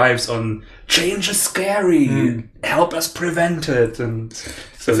thrives on change is scary, help us prevent it, and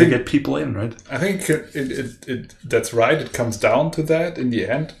so they get people in, right? I think it that's right. It comes down to that in the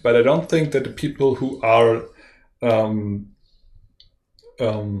end, but I don't think that the people who are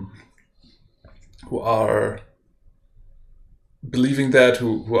believing that,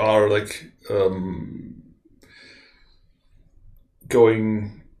 who are like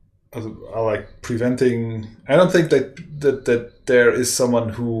are like preventing. I don't think that there is someone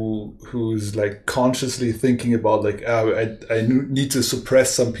who's like consciously thinking about like, I need to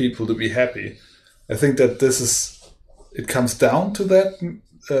suppress some people to be happy. I think that it comes down to that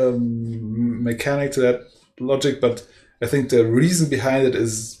mechanic, to that logic, but I think the reason behind it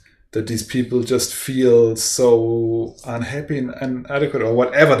is that these people just feel so unhappy and inadequate, or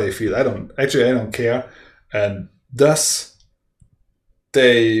whatever they feel. I don't care, and thus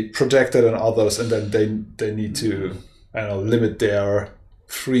they project it on others, and then they need to, limit their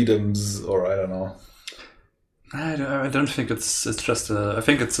freedoms, or I don't know. I don't think it's just I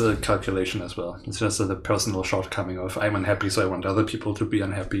think it's a calculation as well. It's just the personal shortcoming of I'm unhappy, so I want other people to be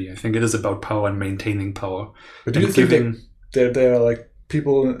unhappy. I think it is about power and maintaining power. But do you think that there are like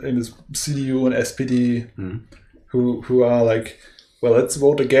people in this CDU and SPD who are like, well, let's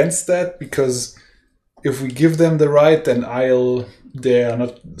vote against that because if we give them the right, then they are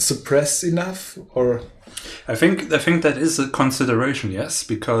not suppressed enough? Or I think that is a consideration, yes,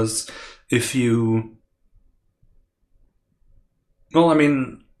 because if you, well, I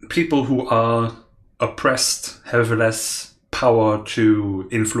mean, people who are oppressed have less power to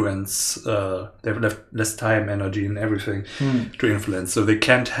influence. They have less time, energy, and everything to influence. So they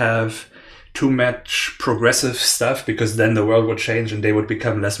can't have too much progressive stuff because then the world would change and they would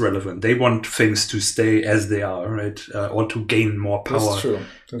become less relevant. They want things to stay as they are, right? Or to gain more power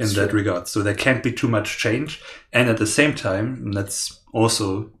in that regard. So there can't be too much change. And at the same time, and that's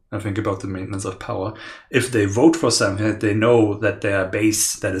also, I think, about the maintenance of power, if they vote for something, they know that their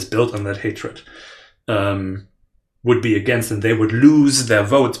base that is built on that hatred would be against, and they would lose their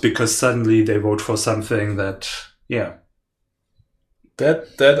votes because suddenly they vote for something that,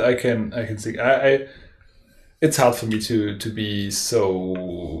 That I can see. It's hard for me to be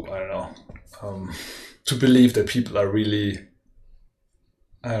so, I don't know, to believe that people are really,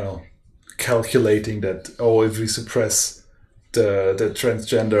 I don't know, calculating that, if we suppress the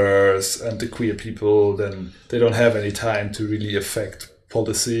transgenders and the queer people, then they don't have any time to really affect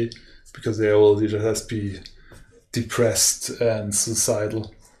policy because they will just be depressed and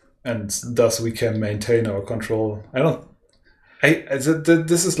suicidal, and thus we can maintain our control.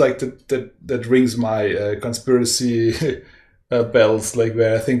 This is like that rings my conspiracy bells, like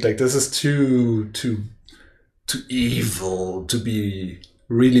where I think like this is too evil to be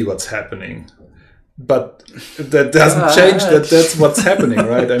really what's happening, but that doesn't change that's what's happening,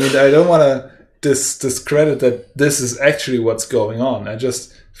 right? I mean, I don't want to discredit that this is actually what's going on. I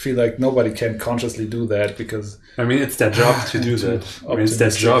just feel like nobody can consciously do that because I mean it's their job to do that. I mean, it's their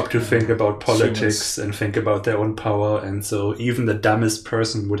job to think about politics and think about their own power, and so even the dumbest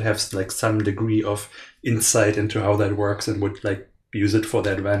person would have like some degree of insight into how that works and would like use it for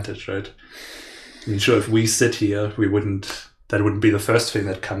their advantage, right? I mean, sure, if we sit here, that wouldn't be the first thing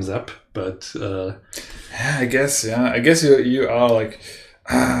that comes up, but I guess you are like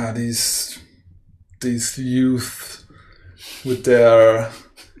these youth with their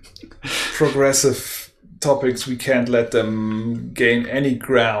progressive topics, we can't let them gain any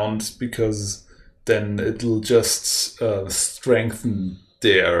ground because then it'll just strengthen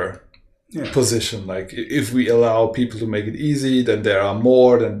their position. Like if we allow people to make it easy, then there are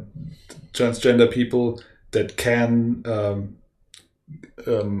more than transgender people that can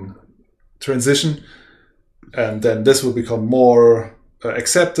transition, and then this will become more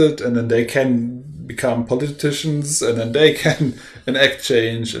accepted, and then they can become politicians, and then they can enact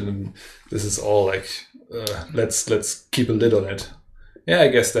change, and then this is all like let's keep a lid on it. I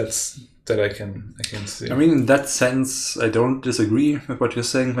guess that I can see. I mean, in that sense, I don't disagree with what you're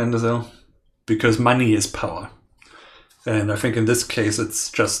saying, Van because money is power, and I think in this case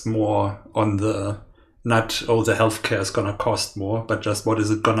it's just more on the not the healthcare is gonna cost more, but just what is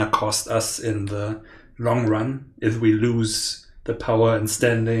it gonna cost us in the long run if we lose the power and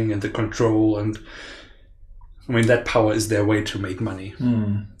standing and the control. And I mean, that power is their way to make money.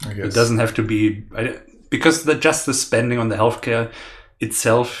 I guess. It doesn't have to be, because just the spending on the healthcare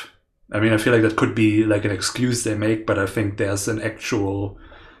itself, I mean, I feel like that could be like an excuse they make, but I think there's an actual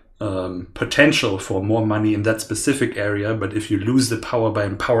potential for more money in that specific area. But if you lose the power by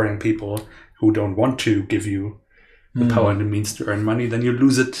empowering people who don't want to give you the power and the means to earn money, then you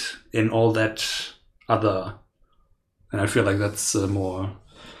lose it in all that other. And I feel like that's more,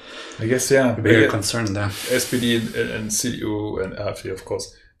 I guess, a bigger concern there. SPD and CDU and AfD, of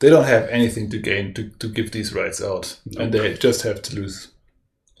course, they don't have anything to gain to give these rights out. Nope. And they just have to lose,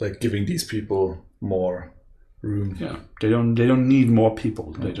 like giving these people more room. Yeah, they don't need more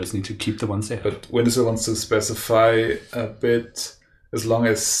people. They just need to keep the ones they have. But Windsor wants to specify a bit, as long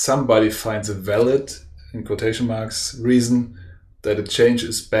as somebody finds a valid, in quotation marks, reason that a change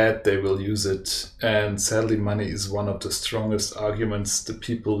is bad, they will use it. And sadly, money is one of the strongest arguments that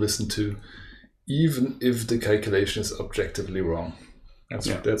people listen to, even if the calculation is objectively wrong.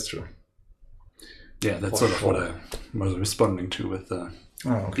 That's true. Yeah, that's sort of what I was responding to with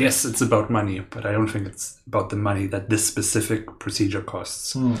yes, it's about money, but I don't think it's about the money that this specific procedure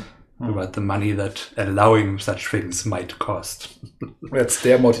costs. About the money that allowing such things might cost. That's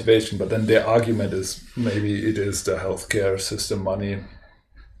their motivation, but then their argument is maybe it is the healthcare system money.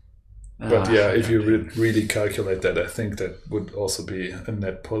 But if you really calculate that, I think that would also be a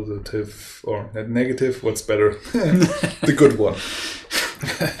net positive or net negative. What's better? The good one.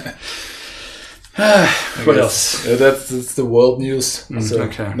 What else? That's the world news. So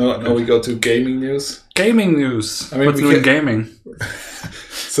okay. Now we go to gaming news. Gaming news. I mean, what's new in gaming?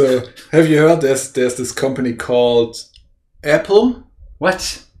 So, have you heard there's this company called Apple?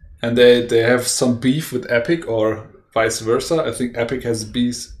 What? And they have some beef with Epic, or vice versa. I think Epic has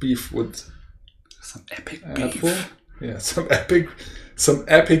beef with some Epic Apple. Beef. Yeah, some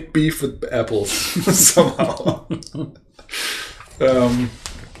epic beef with Apple somehow.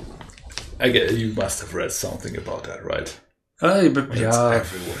 I guess you must have read something about that, right? But it's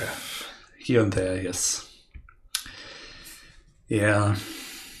everywhere. Here and there, yes. Yeah.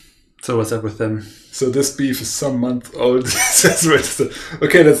 So what's up with them? So this beef is some month old.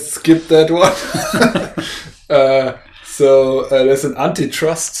 Okay, let's skip that one. So there's an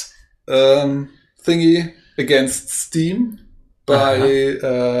antitrust thingy against Steam by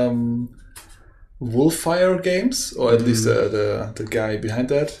Wolfire Games, or at least the guy behind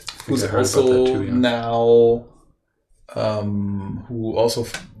that, who's also now who also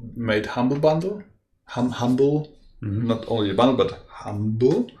made Humble Bundle, Humble, not only a bundle but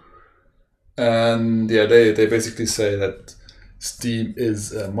Humble. And they basically say that Steam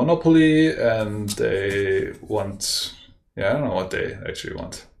is a monopoly, and they want, I don't know what they actually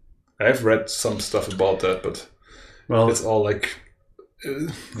want. I've read some stuff about that, but it's all like,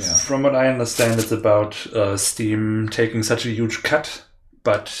 From what I understand, it's about Steam taking such a huge cut,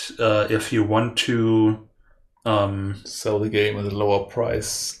 but if you want to sell the game at a lower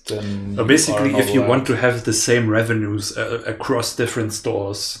price, then basically if you want to have the same revenues across different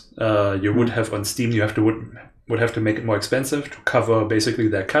stores, you would have on Steam, you would have to make it more expensive to cover basically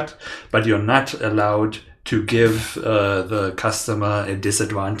their cut, but you're not allowed to give the customer a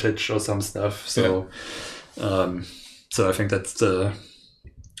disadvantage or some stuff. So so I think that's the...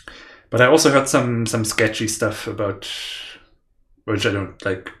 But I also heard some sketchy stuff about, which I don't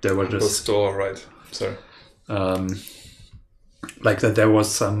like. There were just store, right? Sorry. Like that there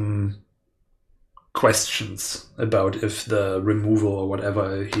was some questions about if the removal or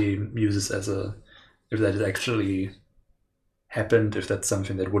whatever he uses as if that actually happened, if that's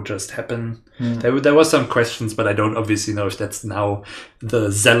something that would just happen. There was some questions, but I don't obviously know if that's now the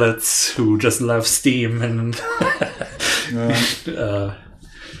zealots who just love Steam and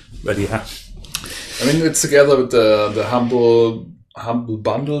but yeah. I mean, it's together with the Humble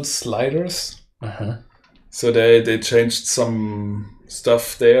Bundle sliders. So they changed some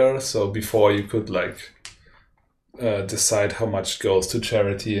stuff there. So before you could decide how much goes to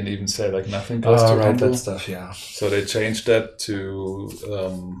charity, and even say nothing goes to Humble. That stuff, yeah. So they changed that to,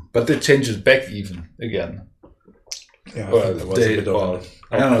 but they changed it back even again. Yeah, I think that was a bit of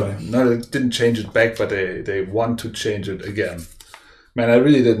I don't know. No, they didn't change it back, but they want to change it again. Man, I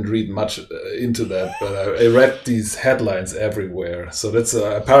really didn't read much into that, but I read these headlines everywhere. So that's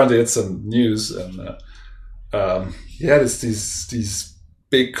apparently it's some news, and there's these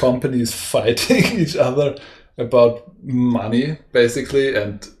big companies fighting each other about money, basically,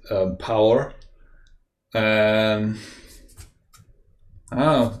 and power. And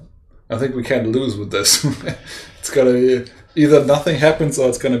I think we can't lose with this. It's gonna be either nothing happens or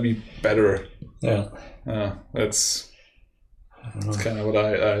it's gonna be better. Yeah, that's kind of what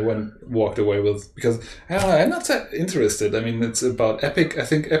I walked away with, because I don't know, I'm not that interested. I mean, it's about Epic. I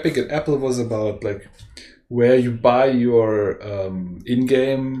think Epic and Apple was about where you buy your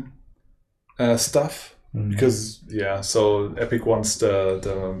in-game stuff. Because so Epic wants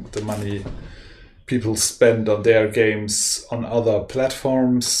the money people spend on their games on other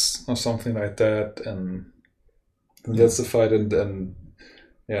platforms or something like that, and that's the fight. And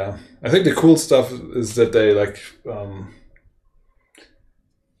I think the cool stuff is that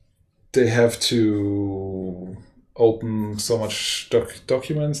they have to open so much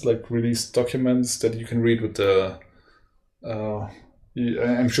documents, release documents that you can read with the.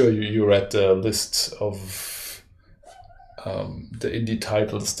 I'm sure you read the list of the indie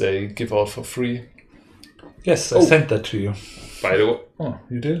titles they give out for free. Yes, I sent that to you. By the way,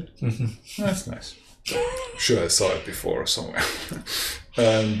 you did? Mm-hmm. That's nice. Sure, I saw it before somewhere.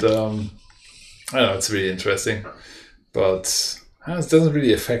 And I don't know, it's really interesting, but it doesn't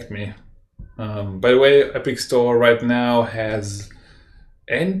really affect me. By the way, Epic Store right now has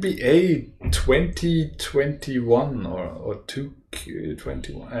NBA 2021 or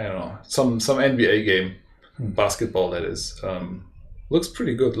 2K21. I don't know, some NBA game, basketball that is. Looks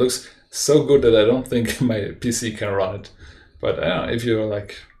pretty good. Looks so good that I don't think my PC can run it. But I don't know, if you're a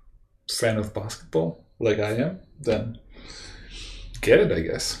fan of basketball like I am, then get it, I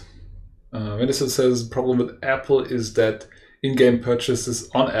guess. Minister says the problem with Apple is that in-game purchases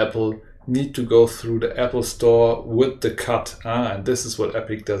on Apple need to go through the Apple Store with the cut. And this is what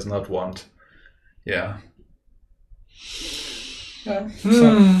Epic does not want. Yeah. Yeah.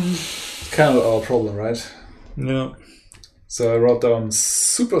 So, it's kind of our problem, right? Yeah. So I wrote down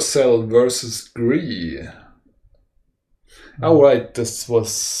Supercell versus Gree. Oh, right. This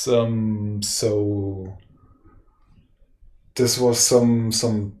was some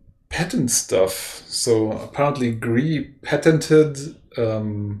patent stuff. So apparently Gree patented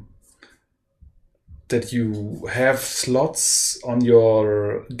that you have slots on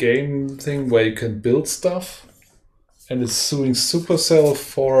your game thing where you can build stuff, and it's suing Supercell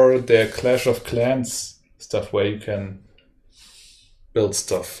for their Clash of Clans stuff where you can build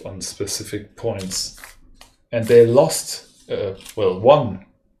stuff on specific points. And they lost, won.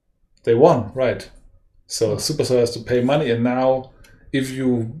 They won, right. So Supercell has to pay money, and now if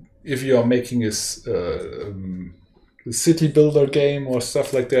you are making a city builder game or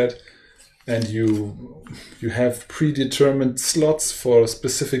stuff like that, and you have predetermined slots for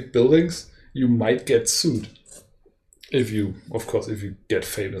specific buildings, you might get sued. If you get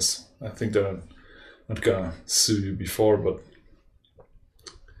famous. I think they're not gonna sue you before, but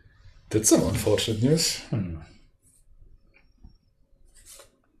that's some unfortunate news.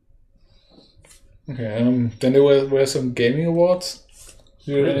 Okay, then there were some gaming awards.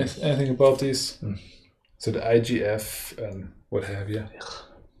 Do you know anything about these? So the IGF and what have you.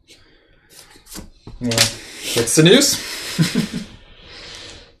 Well, that's the news.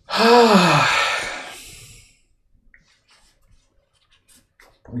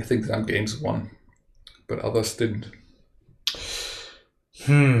 I think some games won, but others didn't.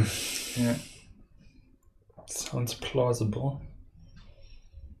 Yeah. Sounds plausible.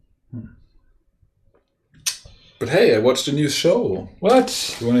 But hey, I watched a new show.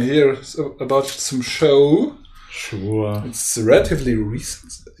 What? You want to hear about some show? Sure. It's relatively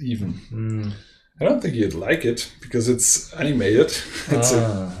recent, even. I don't think you'd like it because it's animated.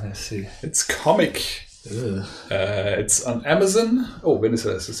 I see. It's comic. It's on Amazon. Oh,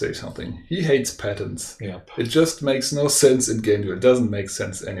 Vinicius has to say something. He hates patents. Yep. It just makes no sense in game. It doesn't make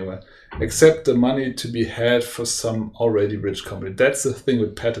sense anywhere. Except the money to be had for some already rich company. That's the thing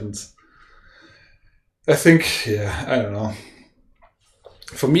with patents. I think, I don't know.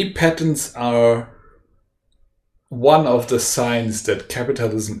 For me, patents are one of the signs that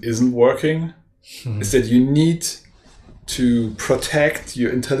capitalism isn't working. Is that you need to protect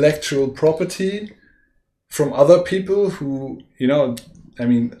your intellectual property from other people who,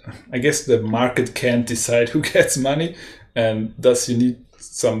 I guess the market can't decide who gets money, and thus you need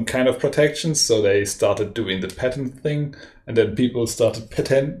some kind of protection. So they started doing the patent thing, and then people started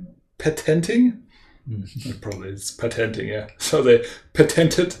patenting. Probably it's patenting, yeah. So they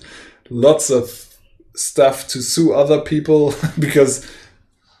patented lots of stuff to sue other people because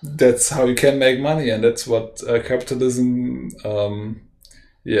that's how you can make money, and that's what capitalism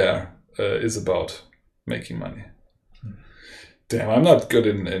is about, making money. Damn, I'm not good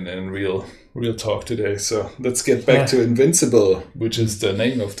in real talk today, so let's get back to Invincible, which is the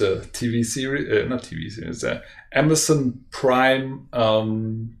name of the TV series, not TV series, Amazon Prime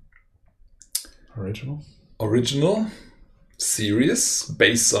original series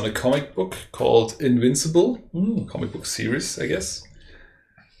based on a comic book called Invincible. Comic book series, I guess.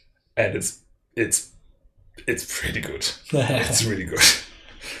 And it's pretty good. It's really good.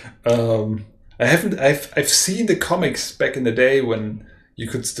 I've seen the comics back in the day when you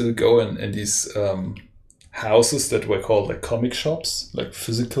could still go in these houses that were called like comic shops, like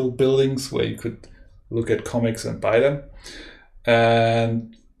physical buildings where you could look at comics and buy them.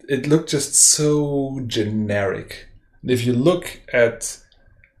 And it looked just so generic. And if you look at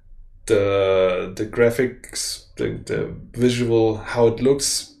the graphics, the visual, how it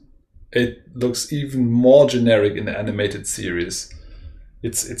looks even more generic in the animated series.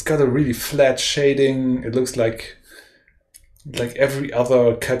 It's got a really flat shading. It looks like every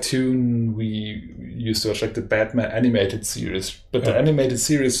other cartoon we used to watch, like the Batman animated series. But the animated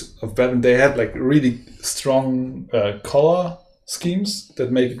series of Batman, they had like really strong color schemes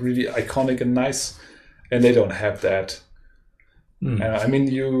that make it really iconic and nice, and they don't have that. I mean,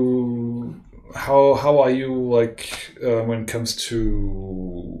 how are you like when it comes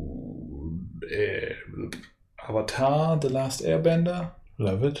to Avatar: The Last Airbender?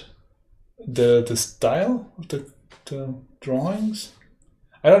 Love it. The style of the drawings.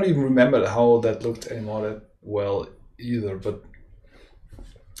 I don't even remember how that looked anymore that well either, but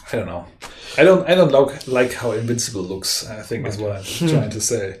I don't know. I don't like how Invincible looks, I think is what I'm trying to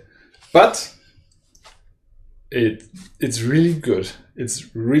say. But it's really good.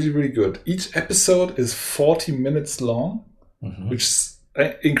 It's really, really good. Each episode is 40 minutes long, which is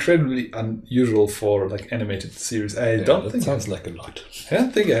incredibly unusual for like animated series. I don't think sounds like a lot. I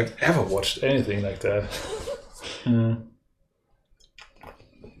don't think I've ever watched anything like that.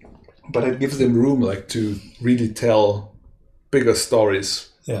 But it gives them room like to really tell bigger stories.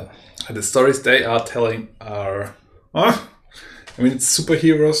 Yeah. And the stories they are telling are it's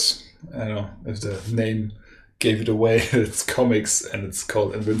superheroes. I don't know if the name gave it away. It's comics and it's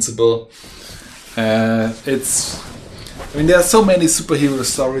called Invincible. There are so many superhero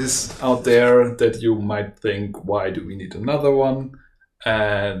stories out there that you might think, why do we need another one?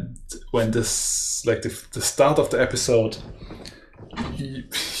 And when this, like the start of the episode, you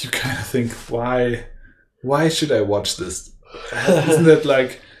kind of think, why should I watch this? Isn't it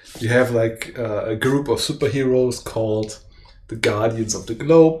like you have like a group of superheroes called the Guardians of the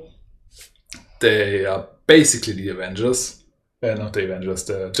Globe? They are basically the Avengers. Not the Avengers,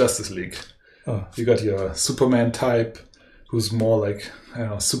 the Justice League. Oh. You got your Superman type, who's more like, I don't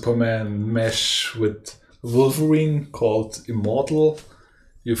know, Superman mesh with Wolverine called Immortal.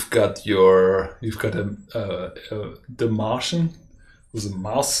 You've got the Martian, who's a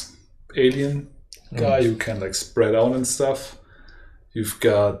Mars alien guy who can like spread out and stuff. You've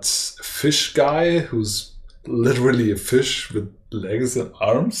got Fish Guy, who's literally a fish with legs and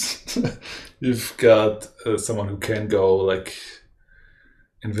arms. You've got someone who can go like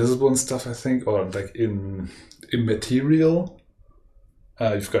invisible and stuff, I think, or like immaterial.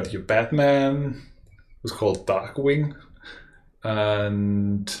 You've got your Batman, who's called Darkwing,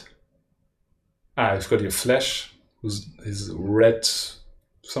 and you've got your Flash, who's red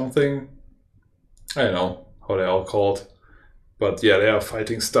something. I don't know how they're all called, but yeah, they are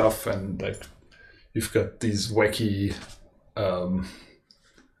fighting stuff, and like you've got these wacky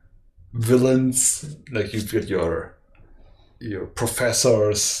villains. Like you've got your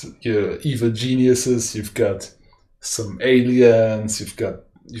professors, your evil geniuses. You've got some aliens. You've got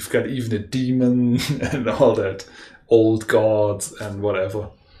even a demon and all that, old gods and whatever.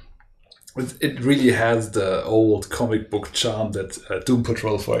 It really has the old comic book charm that Doom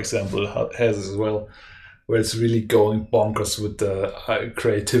Patrol, for example, has as well, where it's really going bonkers with the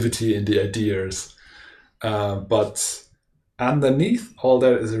creativity and the ideas. But underneath all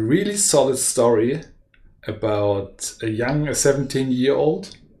that is a really solid story about a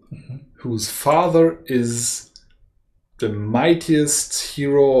 17-year-old whose father is the mightiest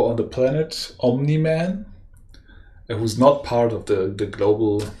hero on the planet, Omni-Man, who's not part of the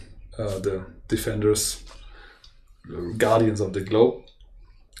global, the Defenders, Guardians of the Globe.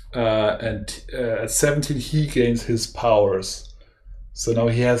 And at 17 he gains his powers. So now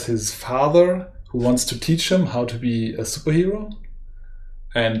he has his father who wants to teach him how to be a superhero,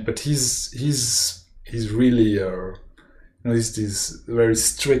 but he's really he's this very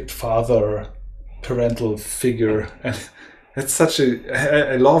strict father, parental figure, and it's such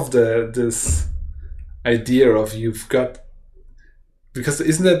I love this idea of you've got, because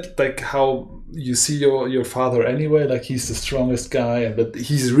isn't that like how you see your father anyway? Like he's the strongest guy, but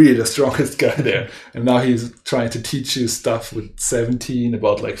he's really the strongest guy there. And now he's trying to teach you stuff with 17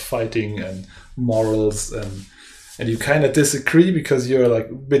 about like fighting and morals, and you kind of disagree because you're like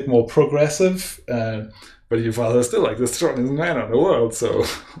a bit more progressive, but your father is still like the strongest man in the world. So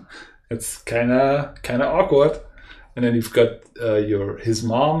it's kind of awkward. And then you've got his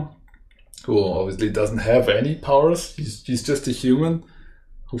mom, who obviously doesn't have any powers. She's just a human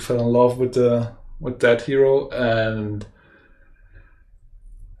who fell in love with that hero. And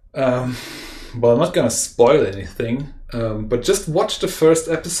well, I'm not gonna spoil anything, but just watch the first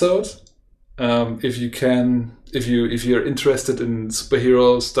episode if you can. If you're interested in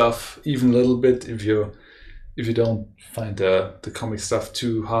superhero stuff, even a little bit. If you don't find the comic stuff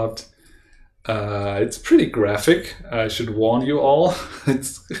too hard. It's pretty graphic. I should warn you all.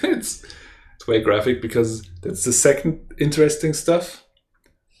 It's way graphic because that's the second interesting stuff.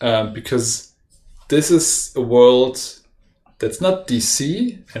 Because this is a world that's not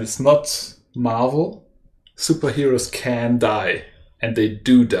DC and it's not Marvel. Superheroes can die, and they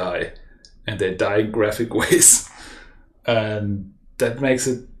do die, and they die in graphic ways, and that makes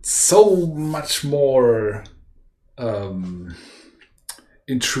it so much more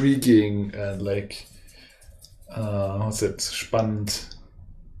intriguing and like what's it? Spannend.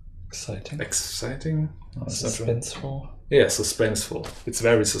 Exciting? No, Suspenseful. Yeah, suspenseful. It's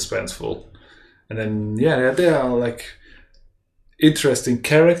very suspenseful. And then there are like interesting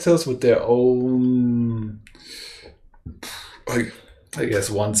characters with their own, I guess,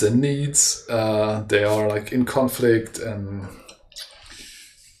 wants and needs. They are like in conflict, and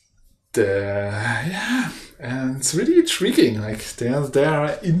And it's really intriguing. Like there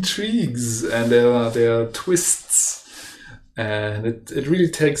are intrigues and there are twists, and it really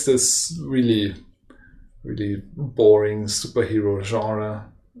takes this really boring superhero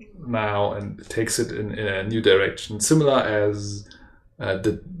genre now and takes it in a new direction, similar as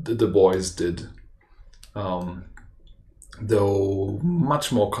the Boys did. Though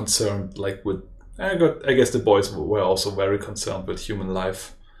much more concerned, like with I guess the Boys were also very concerned with human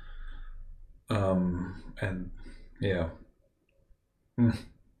life. And yeah,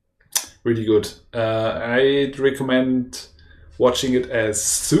 really good. I'd recommend watching it as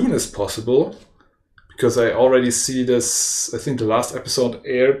soon as possible because I already see this. I think the last episode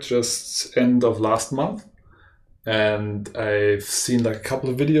aired just end of last month, and I've seen like a couple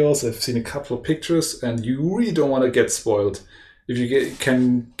of videos. I've seen a couple of pictures, and you really don't want to get spoiled. If you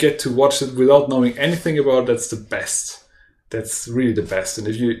can get to watch it without knowing anything about it, that's the best. That's really the best. And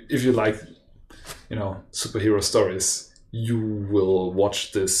if you like, superhero stories, you will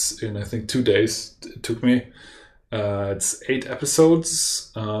watch this in I think 2 days. It took me. It's 8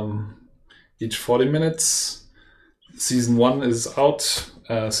 episodes, each 40 minutes. Season 1 is out.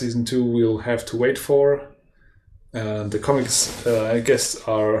 Season 2 we'll have to wait for. The comics, I guess,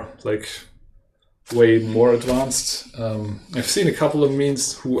 are like way more advanced. I've seen a couple of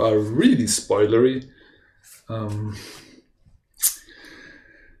memes who are really spoilery.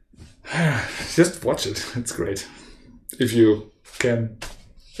 Just watch it. It's great. If you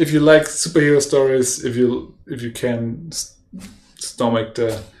like superhero stories, if you can stomach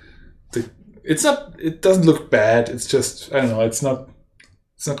it doesn't look bad. It's just, I don't know, it's not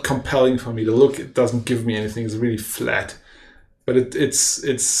compelling for me. The look, it doesn't give me anything. It's really flat, but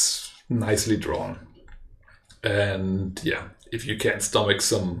it's nicely drawn. And yeah, if you can stomach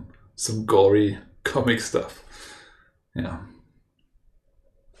some gory comic stuff, yeah.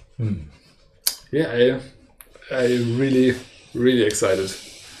 Yeah, I really, really excited.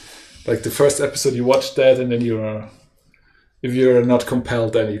 Like the first episode, you watch that, and then if you're not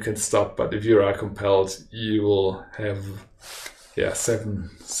compelled, then you can stop. But if you are compelled, you will have, 7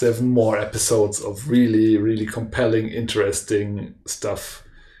 more episodes of really, really compelling, interesting stuff.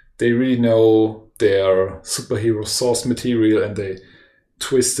 They really know their superhero source material, and they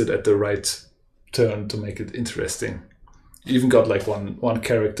twist it at the right turn to make it interesting. You even got like one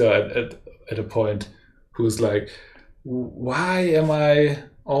character at a point who's like, why am I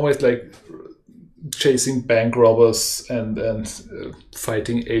always like chasing bank robbers and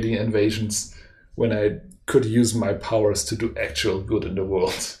fighting alien invasions when I could use my powers to do actual good in the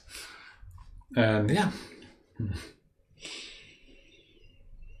world? And yeah,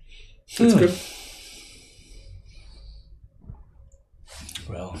 it's good.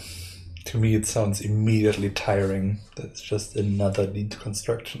 Well, to me it sounds immediately tiring. That's just another neat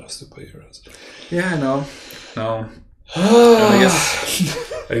construction of superheroes. Yeah, I know. No.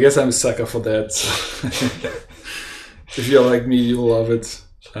 I guess I'm a sucker for that. So. If you're like me, you'll love it.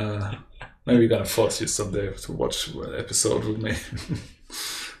 Maybe gonna force you someday to watch an episode with me.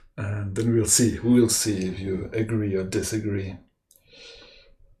 And then we'll see. We'll see if you agree or disagree.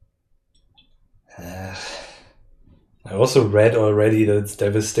 I also read already that it's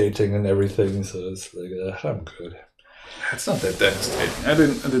devastating and everything, so it's like, I'm good. It's not that devastating. I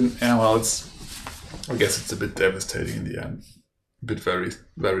didn't. Yeah, well, I guess it's a bit devastating in the end. A bit very,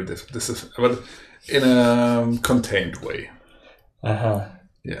 very difficult. But in a contained way.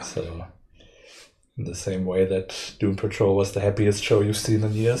 Yeah. So, in the same way that Doom Patrol was the happiest show you've seen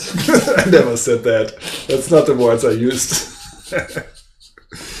in years. I never said that. That's not the words I used.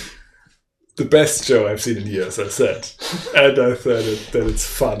 The best show I've seen in years, I said. And I said that it's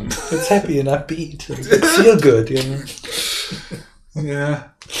fun. It's happy and upbeat. It feel good, Yeah.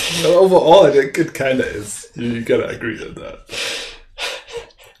 Well, overall, I think it kind of is. You gotta agree with that.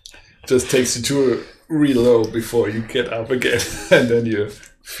 Just takes you to a real low before you get up again. And then you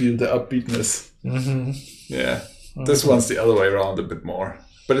feel the upbeatness. Mm-hmm. Yeah. Mm-hmm. This one's the other way around a bit more.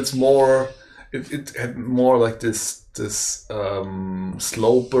 But it's more... It had more like this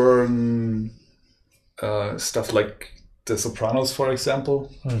slow burn stuff like The Sopranos, for example,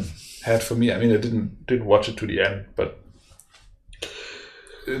 had for me. I mean, I didn't watch it to the end, but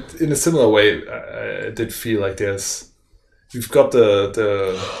in a similar way, I did feel like you've got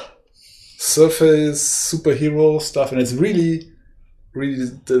the surface superhero stuff, and it's really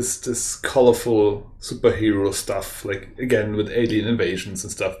this colorful superhero stuff, like again with alien invasions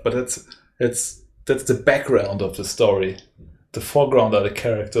and stuff, but that's the background of the story. The foreground are the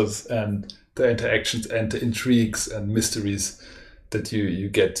characters and the interactions and the intrigues and mysteries that you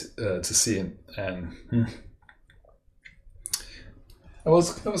get to see. And I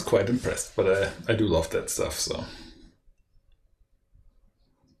was quite impressed, but I do love that stuff. So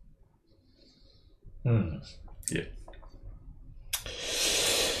yeah.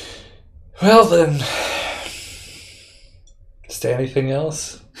 Well then, is there anything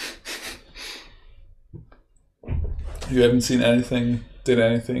else? You haven't seen anything, did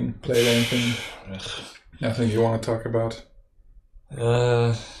anything, played anything? Nothing you want to talk about?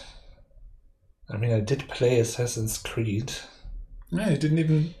 I mean, I did play Assassin's Creed. Yeah, you didn't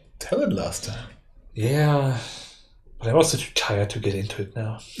even tell it last time. Yeah, but I'm also too tired to get into it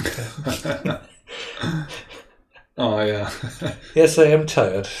now. Oh, yeah. Yes, I am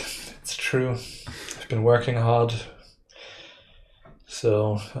tired. It's true. I've been working hard.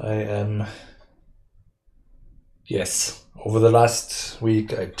 So I am... Yes, over the last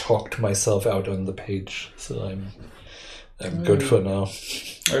week I talked myself out on the page. So I'm good for now.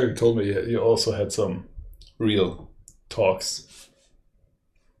 Oh, you told me you also had some real talks.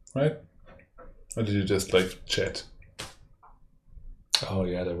 Right? Or did you just like chat? Oh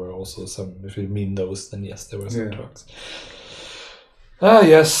yeah, there were also some, if you mean those, then yes, there were some Yeah. talks. Ah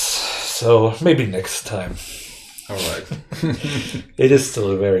yes, so maybe next time. Alright. It is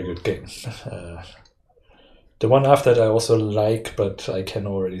still a very good game. The one after that I also like, but I can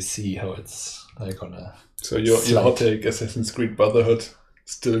already see how it's like on a... So your hot take, Assassin's Creed Brotherhood,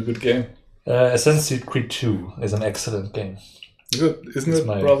 still a good game? Assassin's Creed 2 is an excellent game. Good. Isn't it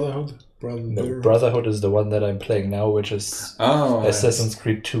Brotherhood? No, Brotherhood is the one that I'm playing now, which is Assassin's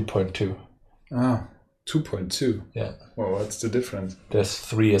Creed 2.2. Ah, 2.2. Yeah. Well, what's the difference? There's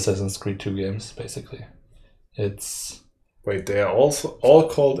 3 Assassin's Creed 2 games, basically. It's... Wait, they are also all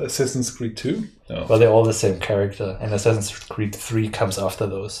called Assassin's Creed 2? No. Well, they're all the same character, and Assassin's Creed 3 comes after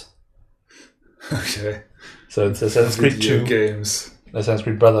those. Okay. So it's Assassin's Creed 2, games. Assassin's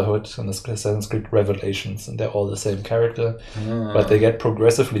Creed Brotherhood, and Assassin's Creed Revelations, and they're all the same character. But they get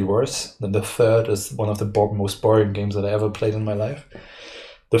progressively worse. Then the third is one of the most boring games that I ever played in my life.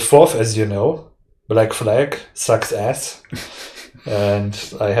 The fourth, as you know, Black Flag, sucks ass. And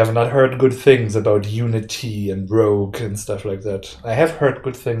I have not heard good things about Unity and Rogue and stuff like that. I have heard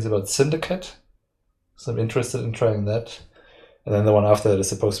good things about Syndicate, so I'm interested in trying that. And then the one after that is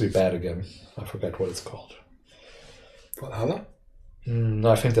supposed to be bad again. I forgot what it's called. Valhalla?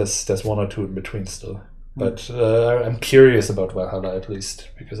 I think there's one or two in between still. But I'm curious about Valhalla at least,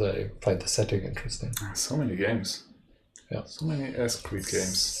 because I find the setting interesting. So many games. Yeah. So many Creed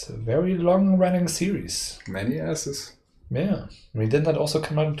games. It's a very long-running series. Many asses. Yeah. I mean, didn't that also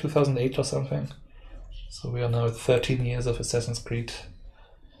come out in 2008 or something? So we are now at 13 years of Assassin's Creed.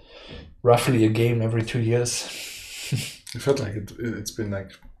 Roughly a game every 2 years. It felt like it's been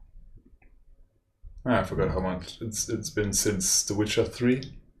like... I forgot how much. It's been since The Witcher 3.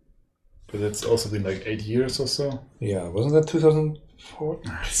 But it's also been like 8 years or so. Yeah, wasn't that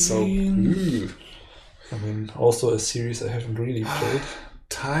 2014? So... Ooh. I mean, also a series I haven't really played.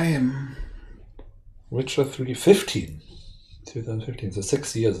 Time. Witcher 3, 15. 2015, so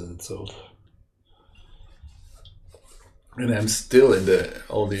 6 years it's old. And I'm still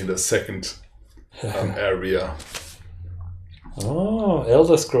only in the second area. Oh,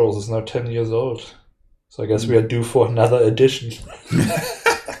 Elder Scrolls is now 10 years old. So I guess we are due for another edition.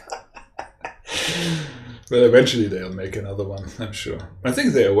 Well, eventually they'll make another one, I'm sure. I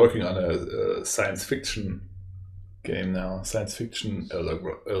think they are working on a science fiction game now. Science fiction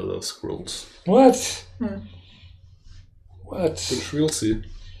Elder Scrolls. What? What? Which we'll see.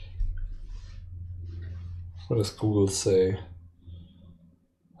 What does Google say?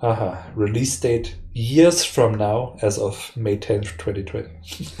 Haha, release date years from now as of May 10th, 2020.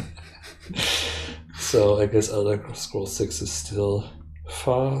 So I guess Elder Scrolls 6 is still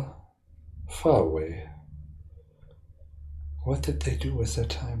far, far away. What did they do with their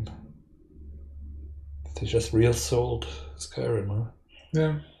time? They just real sold Skyrim, huh?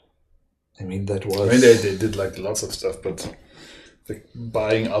 Yeah. I mean, that was... I mean, they did like lots of stuff, but like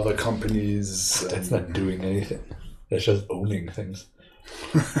buying other companies... That's not doing anything. That's just owning things.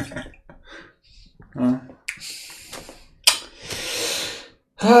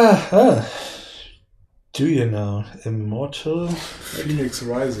 Do you know Immortal? Phoenix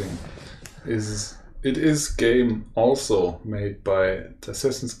Rising is game also made by the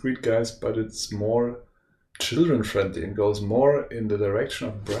Assassin's Creed guys, but it's more children friendly and goes more in the direction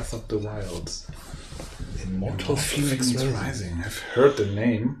of Breath of the Wild. Immortal Phoenix Rising. I've heard the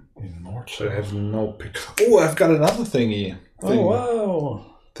name, Immortal. but I have no picture. Oh, I've got another thingy. Oh wow!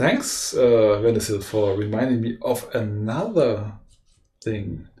 Thanks, Venesil, for reminding me of another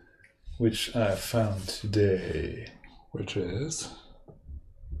thing which I found today. Which is?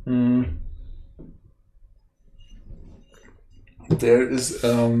 there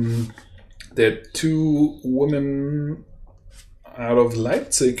are two women out of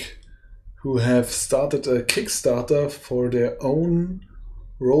Leipzig who have started a Kickstarter for their own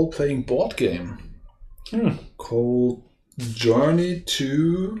role-playing board game called Journey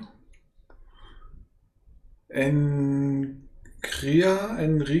to Enrica.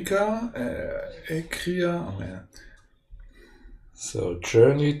 Oh man. So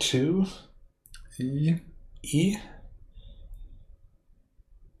Journey to E.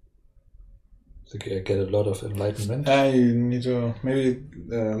 I get a lot of enlightenment. I need to maybe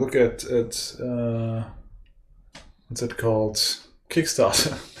look at what's it called?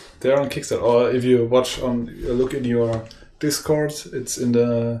 Kickstarter. They're on Kickstarter. Or if you look in your Discord, it's in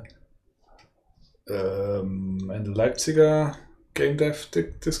the Leipziger game dev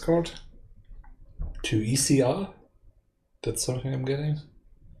Discord. To ECR? That's something I'm getting.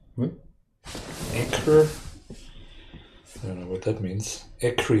 What? Acre? I don't know what that means.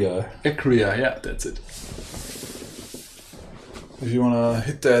 Ecria, yeah, that's it. If you wanna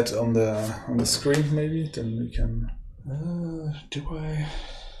hit that on the screen, maybe, then we can. Do I?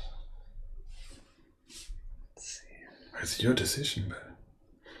 Let's see. It's your decision, but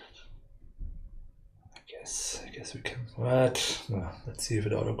I guess we can. What? Well, let's see if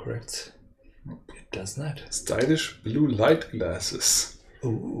it autocorrects. It does not. Stylish blue light glasses.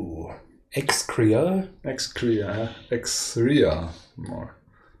 Ooh. Excria? Xria more.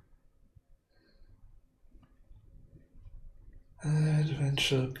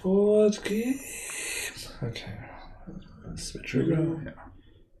 Adventure board game. Okay. Switch over. Yeah.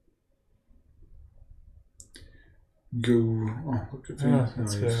 Go. Oh, look at that.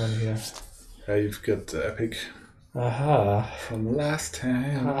 What's going on here? Yeah, you've got the epic Aha. from last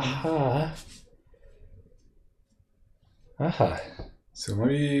time. Aha. Aha. So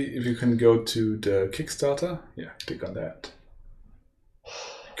maybe if you can go to the Kickstarter, yeah, click on that.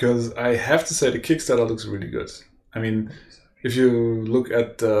 Because I have to say the Kickstarter looks really good. I mean, if you look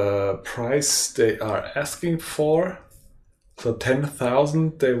at the price they are asking for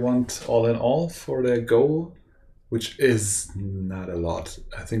 10,000 they want all in all for their goal, which is not a lot.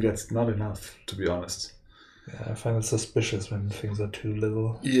 I think that's not enough, to be honest. Yeah, I find it suspicious when things are too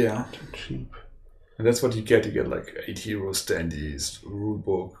little. Yeah. Too cheap. And that's what you get. You get like 8 hero standees,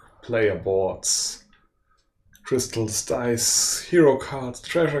 rulebook, player boards, crystals, dice, hero cards,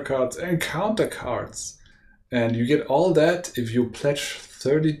 treasure cards, and counter cards. And you get all that if you pledge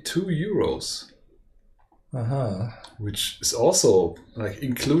 32 euros. Which is also, like,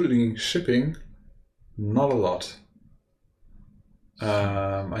 including shipping, not a lot.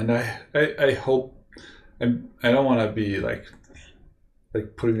 And I hope, and I don't want to be like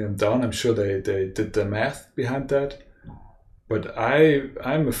putting them down. I'm sure they did the math behind that, but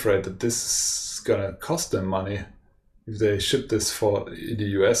I'm afraid that this is gonna cost them money if they ship this in the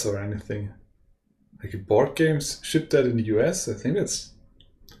US or anything. Like board games, ship that in the US. I think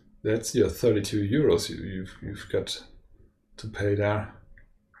that's your 32 euros you've got to pay there,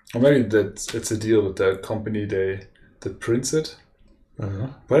 or maybe it's a deal with the company that prints it.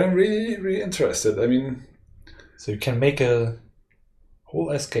 But I'm really interested. I mean, so you can make a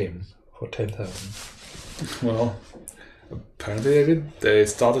whole S game for 10,000. Well, apparently they did. They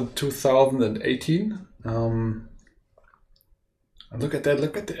started 2018. And look at that!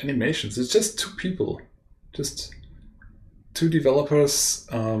 Look at the animations. It's just two people, just two developers.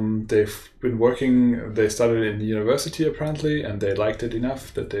 They've been working. They started in the university apparently, and they liked it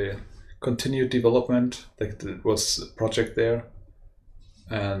enough that they continued development. Like it was a project there,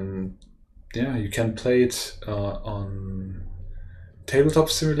 and yeah, you can play it on Tabletop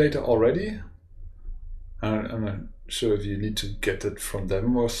Simulator already. I'm not sure if you need to get it from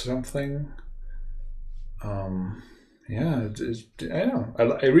them or something. Yeah, I know.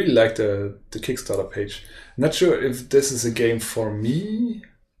 I really like the Kickstarter page. I'm not sure if this is a game for me,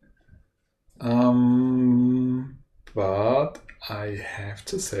 but I have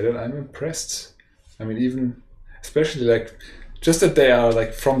to say that I'm impressed. I mean, even especially like just that they are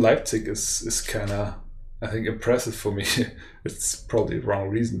like from Leipzig is kind of, I think, impressive for me. It's probably the wrong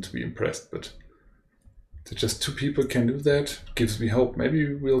reason to be impressed, but that just two people can do that gives me hope.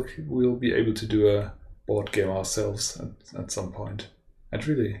 Maybe we'll be able to do a board game ourselves at some point. I'd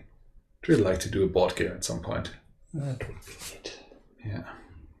really like to do a board game at some point. That would be neat. Yeah.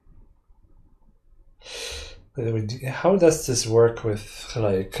 By the way, how does this work with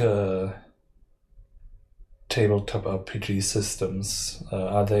like tabletop RPG systems?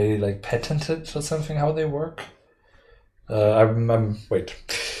 Are they like patented or something? How they work? Wait.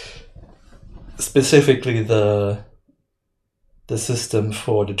 Specifically, the system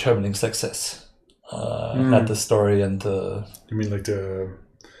for determining success. not the story and the. You mean like the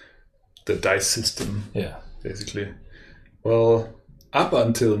dice system? Yeah. Basically. Well, up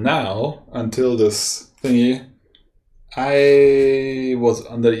until now, until this thingy, I was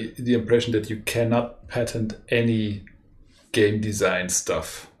under the impression that you cannot patent any game design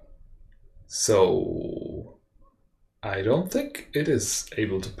stuff. So I don't think it is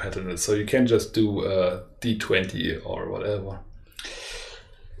able to patent it. So you can just do a D20 or whatever.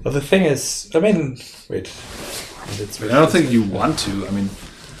 Well, the thing is, I mean, wait. I don't think you want to. I mean,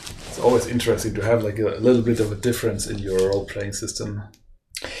 it's always interesting to have like a little bit of a difference in your role-playing system.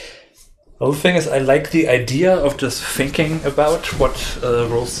 Well, the thing is, I like the idea of just thinking about what a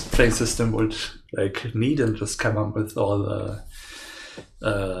role-playing system would like need and just come up with all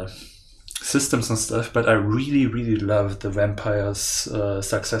the systems and stuff. But I really, really love the vampires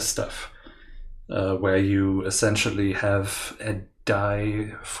success stuff, where you essentially have a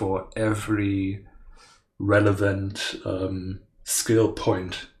die for every relevant skill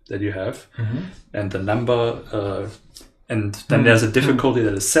point that you have, and the number. And then there's a difficulty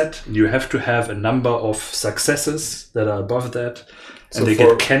that is set. You have to have a number of successes that are above that, and they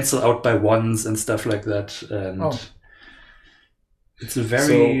get cancelled out by ones and stuff like that. And it's a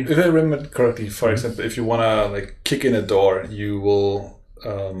very. So if I remember correctly, for example, if you wanna like kick in a door, you will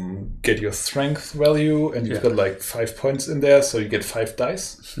get your strength value, and you've got like 5 points in there, so you get 5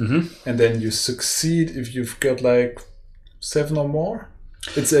 dice, and then you succeed if you've got like 7 or more.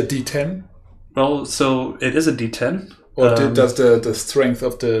 It's a D10. Well, so it is a D10. Or does the strength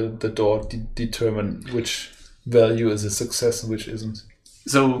of the door determine which value is a success and which isn't?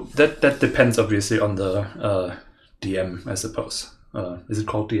 So that depends obviously on the DM, I suppose. Is it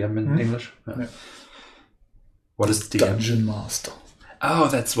called DM in English? Yeah. What is DM? Dungeon Master. Oh,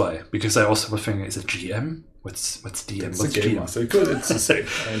 that's why. Because I also was thinking, is it GM? What's DM? It's What's a game GM? master. It's the same.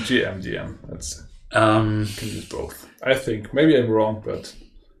 GM. That's Can use both. I think. Maybe I'm wrong, but.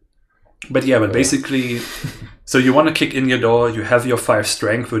 But yeah, but basically, so you want to kick in your door, you have your 5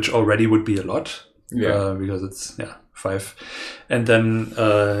 strength, which already would be a lot. Yeah. Because it's, 5. And then,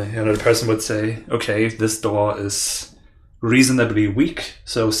 the person would say, okay, this door is reasonably weak,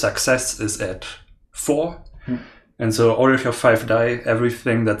 so success is at 4. And so all of your 5 die,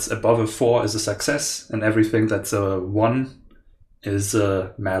 everything that's above a 4 is a success, and everything that's a 1 is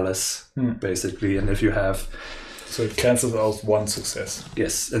a malice, basically. And if you have... So it cancels out 1 success.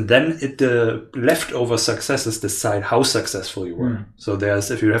 Yes, and then the leftover successes decide how successful you were. So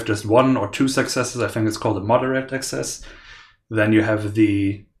if you have just 1 or 2 successes, I think it's called a moderate success. Then you have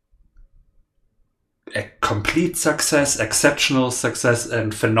a complete success, exceptional success,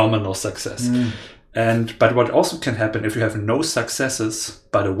 and phenomenal success. But what also can happen if you have no successes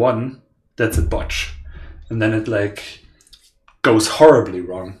but a 1, that's a botch, and then it like goes horribly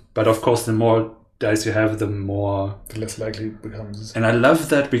wrong. But of course, the more dice you have, the less likely it becomes. And I love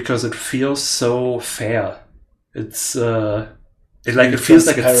that because it feels so fair. It's it feels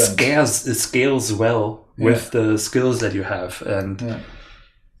like it scales well with the skills that you have, and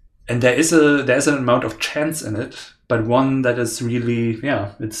there is an amount of chance in it, but one that is really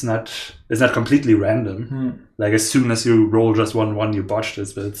it's not completely random. Like as soon as you roll just 1, you botched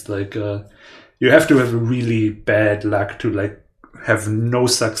it. But it's like you have to have really bad luck to like have no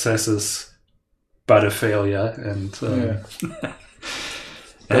successes but a failure, and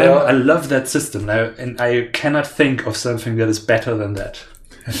I love that system now, and I cannot think of something that is better than that.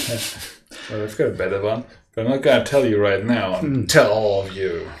 Well, I've got a better one, but I'm not gonna tell you right now. Tell all of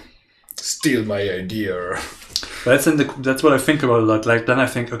you, steal my idea. But that's what I think about a lot. Like then I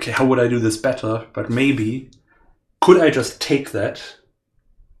think, okay, how would I do this better? But maybe could I just take that?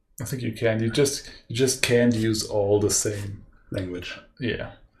 I think you can. You just can't use all the same language.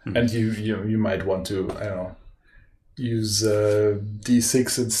 Yeah. And you might want to, I don't know, use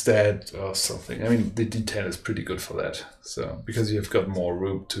D6 instead or something. I mean, the D10 is pretty good for that. So because you've got more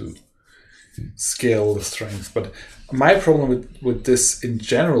room to scale the strength. But my problem with this in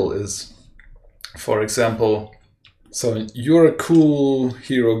general is, for example, so you're a cool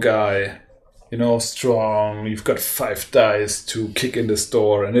hero guy, strong. You've got 5 dice to kick in this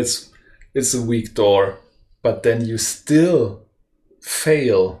door, and it's a weak door. But then you still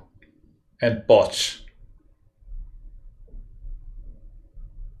fail and botch.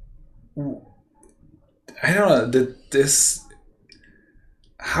 I don't know this.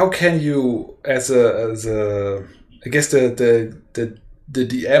 How can you, as a I guess the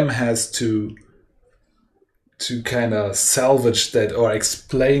DM has to kind of salvage that or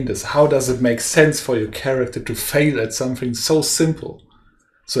explain this. How does it make sense for your character to fail at something so simple?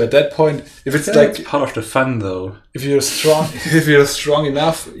 So at that point, if it's like part of the fun, though, if you're strong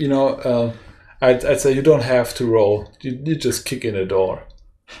enough, I'd say you don't have to roll. You just kick in a door,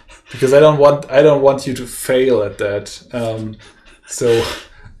 because I don't want you to fail at that. So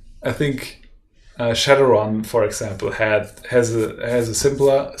I think Shadowrun, for example, has a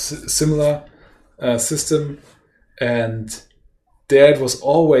similar system, and there it was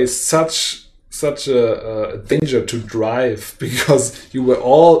always such a danger to drive, because you were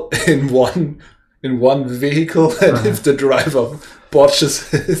all in one vehicle, and if the driver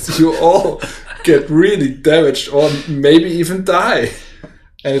botches it, you all get really damaged or maybe even die.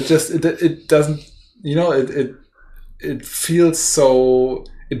 And it doesn't, it feels so,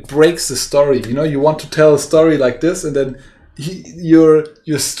 it breaks the story. You want to tell a story like this, and then your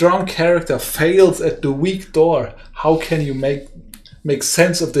strong character fails at the weak door. How can you make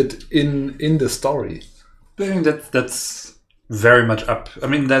sense of it in the story? I think that's very much up. I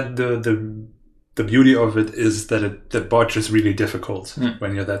mean, that the beauty of it is that the botch is really difficult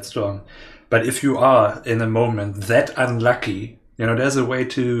when you're that strong. But if you are in a moment that unlucky, there's a way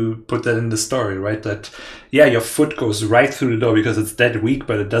to put that in the story, right? That, your foot goes right through the door because it's that weak,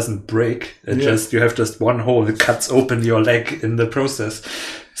 but it doesn't break. You have just one hole that cuts open your leg in the process.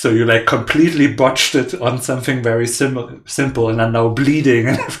 So you completely botched it on something very simple and are now bleeding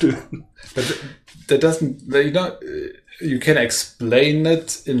and have to. But that doesn't, you can explain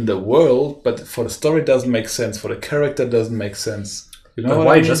it in the world, but for the story it doesn't make sense. For the character it doesn't make sense. But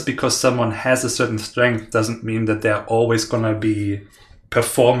why? Just because someone has a certain strength doesn't mean that they're always gonna be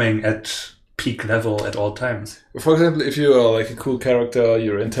performing at peak level at all times. For example, if you are a cool character,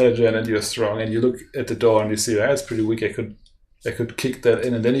 you're intelligent and you're strong, and you look at the door and you see that's pretty weak, I could kick that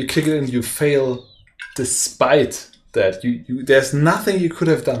in, and then you kick it in, you fail despite that. You there's nothing you could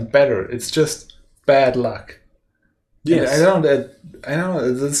have done better. It's just bad luck. Yes. And I don't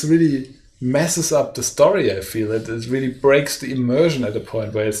know. This really messes up the story. I feel it really breaks the immersion at a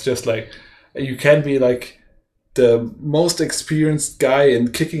point where it's just you can be the most experienced guy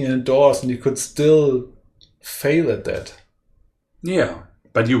in kicking in doors, and you could still fail at that. Yeah,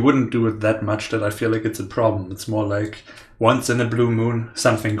 but you wouldn't do it that much that I feel like it's a problem. It's more like once in a blue moon,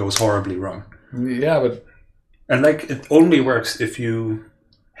 something goes horribly wrong. Yeah, but and it only works if you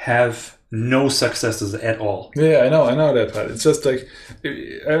have no successes at all. Yeah, I know that part. It's just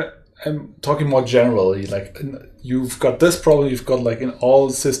I'm talking more generally. You've got this problem. You've got in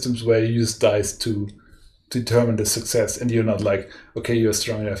all systems where you use dice to determine the success, and you're not okay, you're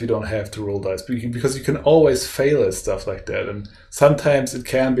strong enough, you don't have to roll dice, because you can always fail at stuff like that. And sometimes it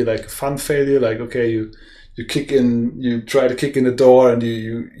can be a fun failure, okay, you try to kick in the door, and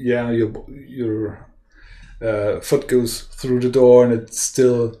your foot goes through the door and it's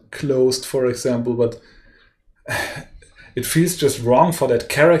still closed, for example. But it feels just wrong for that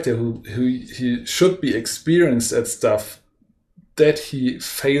character who he should be experienced at stuff, that he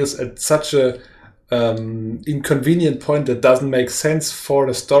fails at such a inconvenient point that doesn't make sense for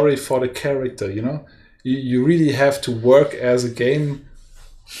the story, for the character. You really have to work as a game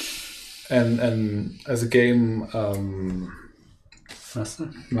and as a game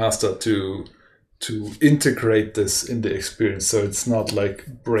master to integrate this in the experience, so it's not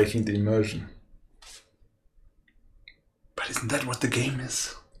breaking the immersion. But isn't that what the game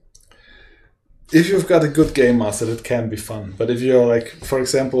is? If you've got a good game master, it can be fun. But if you're for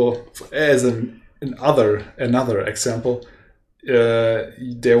example, as another example,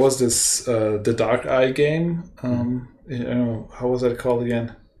 there was this the Dark Eye game. How was that called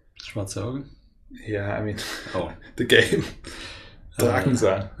again? Schwarze Augen? Yeah, I mean, the game.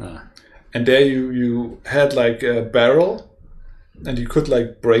 Drakensang. And there you had a barrel, and you could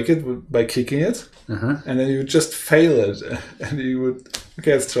break it by kicking it, and then you would just fail it, and you would,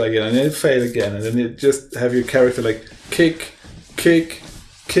 okay, let's try again, and then you fail again, and then you just have your character kick, kick,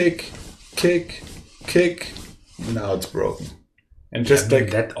 kick, kick, kick. Now it's broken, and just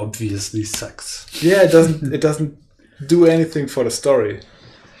that obviously sucks. Yeah, it doesn't do anything for the story.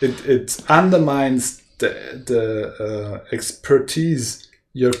 It undermines the expertise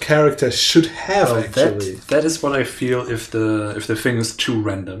your character should have. Actually, that is what I feel if the thing is too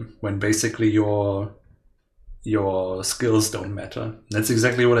random, when basically your skills don't matter. That's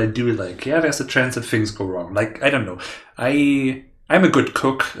exactly what I do. There's a chance that things go wrong. I don't know. I'm a good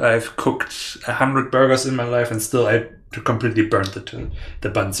cook. I've cooked 100 burgers in my life, and still I completely burnt the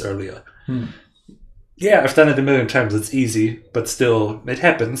buns earlier. Yeah, I've done it a million times. It's easy, but still, it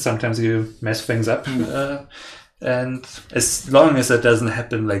happens. Sometimes you mess things up. And as long as that doesn't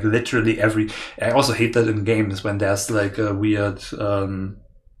happen, literally I also hate that in games when there's a weird, when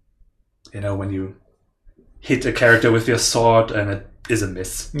you hit a character with your sword and it is a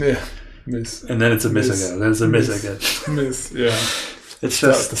miss. Yeah, miss. And then it's a miss again. Then it's a miss again. Miss, yeah. It's the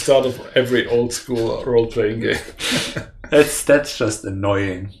just start of every old school role-playing game. that's just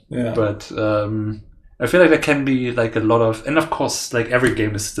annoying. Yeah. But I feel like there can be like a lot of, and of course, like every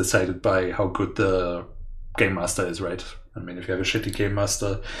game is decided by how good the game master is, right? I mean, if you have a shitty game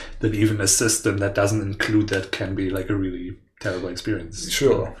master, then even a system that doesn't include that can be like a really terrible experience.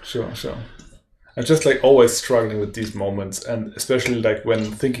 Sure. I'm just like always struggling with these moments, and especially like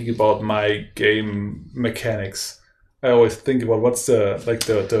when thinking about my game mechanics, I always think about what's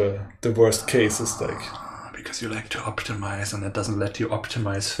the worst case is like. Because you like to optimize, and it doesn't let you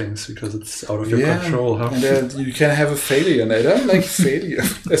optimize things because it's out of your control, huh? And then you can have a failure, and I don't like failure,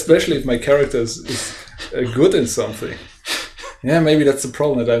 especially if my character is good in something. Yeah, maybe that's the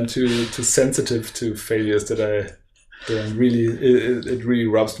problem, that I'm too sensitive to failures, that it really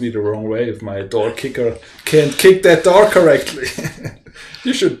rubs me the wrong way if my door kicker can't kick that door correctly.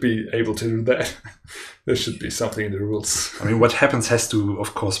 You should be able to do that. There should be something in the rules. I mean, what happens has to,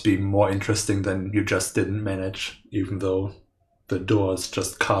 of course, be more interesting than you just didn't manage, even though the door is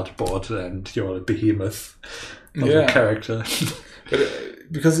just cardboard and you're a behemoth of a character. But,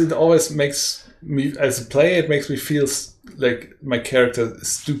 because it always makes me, as a player, it makes me feel like my character is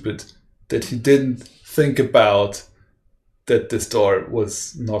stupid, that he didn't think about that this door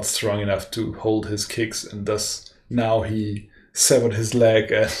was not strong enough to hold his kicks, and thus now he severed his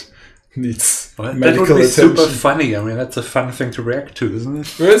leg and needs medical that would be attention. super funny. I mean, that's a fun thing to react to, isn't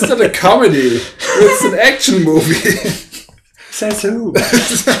it? Well, it's not a comedy. It's an action movie. Says who?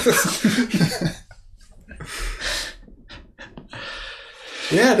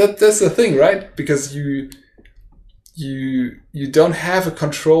 Yeah, that's the thing, right? Because you don't have a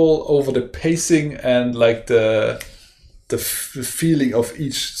control over the pacing and like the feeling of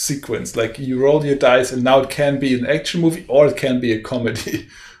each sequence. Like you roll your dice, and now it can be an action movie, or it can be a comedy,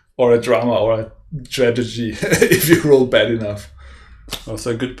 or a drama, or a tragedy if you roll bad enough.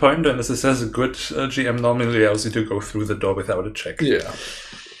 Also a good point, and as it says, a good GM normally allows you to go through the door without a check. Yeah.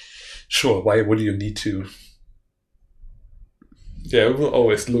 Sure, why would you need to? Yeah, I will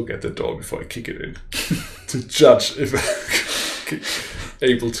always look at the door before I kick it in to judge if I'm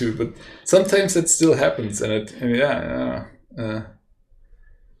able to, but sometimes it still happens, and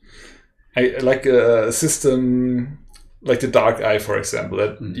I like a system like the Dark Eye, for example,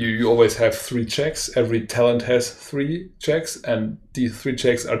 that you always have 3 checks. Every talent has 3 checks, and these 3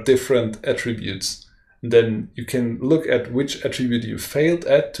 checks are different attributes. And then you can look at which attribute you failed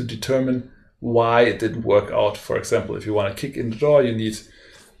at to determine why it didn't work out. For example, if you want to kick in the door, you need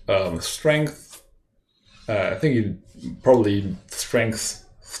strength. I think you probably need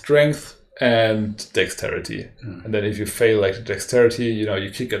strength and dexterity. And then if you fail like the dexterity, you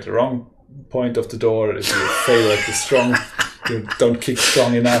kick at the wrong point of the door. If you fail like the strong, you don't kick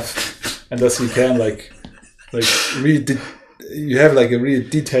strong enough, and thus you can like really you have like a really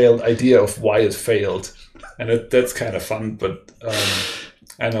detailed idea of why it failed, and that's kind of fun. But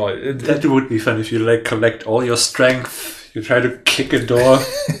I know that would be fun if you like collect all your strength. You try to kick a door,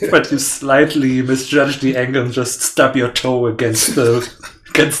 but you slightly misjudge the angle and just stub your toe against the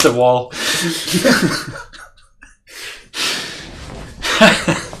wall.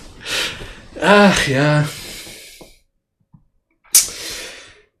 Yeah.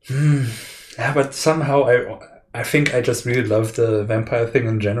 Yeah, but somehow I think I just really love the vampire thing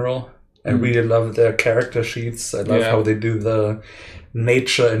in general. I really love their character sheets. I love how they do the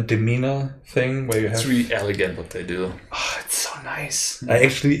nature and demeanor thing where you have. It's really elegant what they do. Oh, it's so nice. I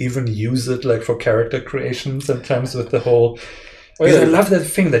actually even use it like for character creation sometimes with the whole. Because I love that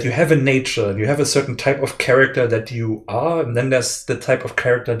thing that you have a nature, you have a certain type of character that you are, and then there's the type of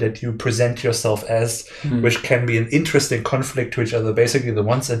character that you present yourself as, which can be an interesting conflict to each other. Basically, the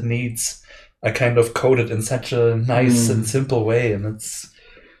wants and needs are kind of coded in such a nice and simple way, and it's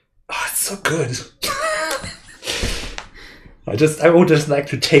so good. I would just like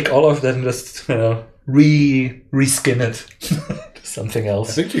to take all of that and just reskin it to something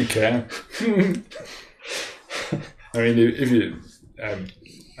else. I think you can. I mean, if you,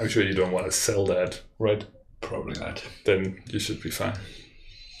 I'm sure you don't want to sell that, right? Probably not. Then you should be fine.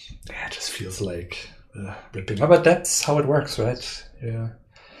 Yeah, it just feels like ripping. But that's how it works, right? Yeah,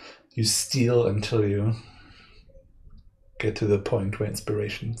 you steal until you get to the point where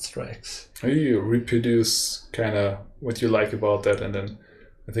inspiration strikes. You reproduce kind of what you like about that, and then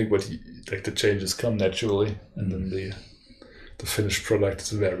I think the changes come naturally, and then the finished product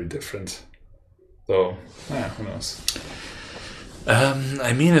is very different. So, who knows?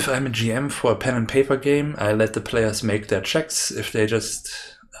 I mean, if I'm a GM for a pen and paper game, I let the players make their checks. If they just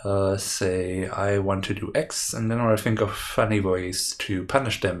say I want to do X, and then I'll think of funny ways to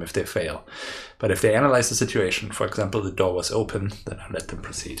punish them if they fail. But if they analyze the situation, for example, the door was open, then I'll let them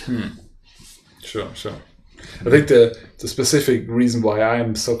proceed. Sure. I think the specific reason why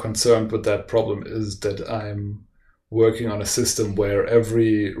I'm so concerned with that problem is that I'm working on a system where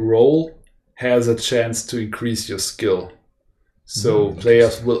every roll has a chance to increase your skill. So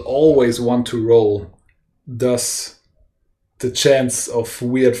players will always want to roll. Thus, the chance of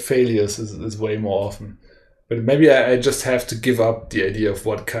weird failures is way more often. But maybe I just have to give up the idea of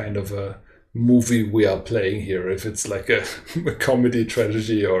what kind of a movie we are playing here, if it's like a comedy,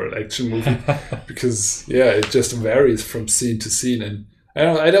 tragedy, or an action movie. Because, it just varies from scene to scene. And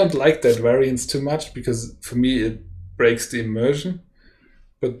I don't like that variance too much, because for me it breaks the immersion.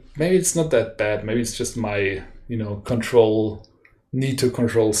 But maybe it's not that bad. Maybe it's just my, need to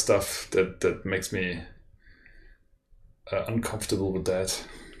control stuff that makes me uncomfortable with that.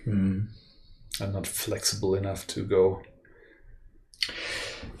 I'm not flexible enough to go.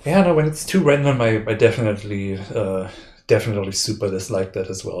 Yeah, no, when it's too random, I definitely super dislike that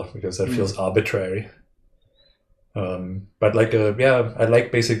as well, because that feels arbitrary. But I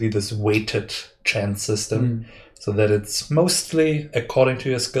like basically this weighted chance system, so that it's mostly according to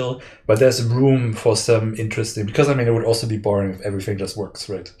your skill, but there's room for some interesting, because it would also be boring if everything just works,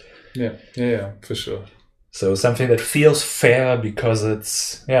 right? Yeah, for sure. So something that feels fair because it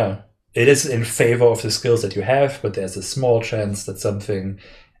is in favor of the skills that you have, but there's a small chance that something,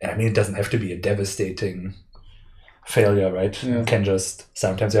 it doesn't have to be a devastating failure, right? Yeah. You can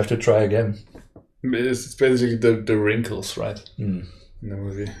sometimes you have to try again. It's basically the wrinkles, right? In the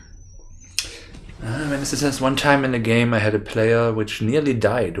movie. It says one time in the game I had a player which nearly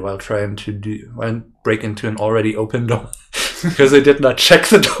died while trying to break into an already open door because they did not check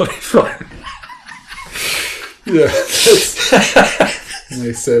the door before. Yeah, that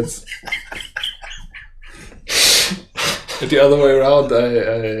makes sense. The other way around,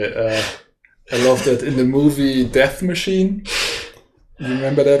 I love that in the movie Death Machine. You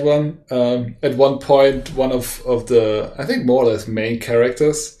remember that one? At one point, one of the, I think more or less main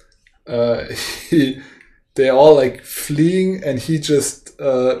characters, they're all like fleeing, and he just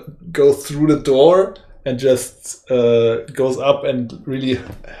goes through the door and just goes up and really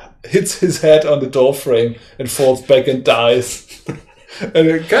hits his head on the door frame and falls back and dies. And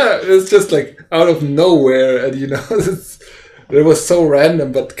it's just like out of nowhere, and it was so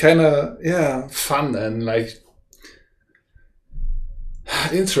random, but kind of fun and like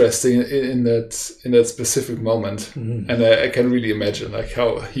interesting in that specific moment. And I can really imagine like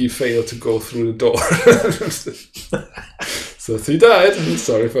how he failed to go through the door. So he died. I'm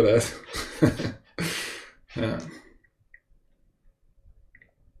sorry for that. Yeah.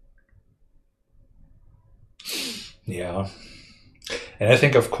 Yeah. And I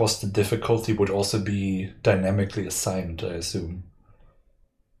think, of course, the difficulty would also be dynamically assigned, I assume.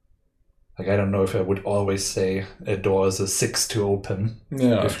 Like, I don't know if I would always say a door is a 6 to open.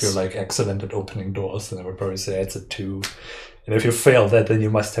 Yeah, if you're like excellent at opening doors, then I would probably say it's a 2. And if you fail that, then you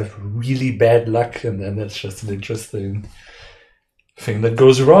must have really bad luck, and then that's just an interesting thing that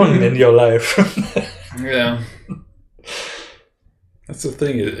goes wrong in your life. Yeah. That's the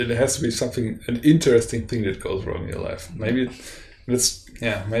thing. It has to be an interesting thing that goes wrong in your life. Maybe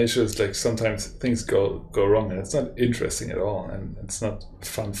my issue is like sometimes things go wrong and it's not interesting at all, and it's not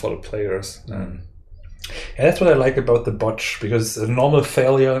fun for the players. And that's what I like about the botch, because a normal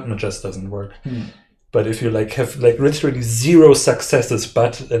failure just doesn't work. But if you have literally 0 successes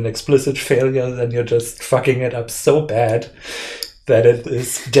but an explicit failure, then you're just fucking it up so bad that it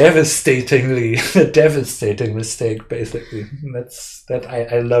is devastatingly a devastating mistake, basically. And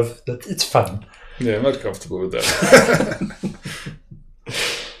I love that. It's fun. Yeah, I'm not comfortable with that.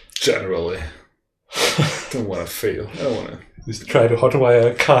 Generally. Don't want to fail. I don't want to. Just try to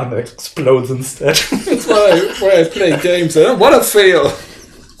hotwire a car and it explodes instead. That's why I play games. I don't want to fail.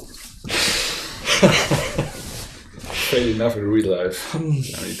 Fail enough in real life. I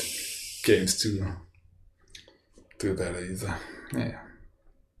need games to do that either. Yeah.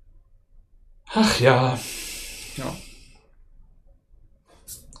 Ach ja. No.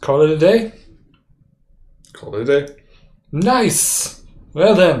 Call it a day? Call it a day. Nice!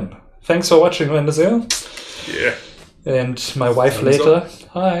 Well then, thanks for watching, Wendesel. Yeah. And my wife later.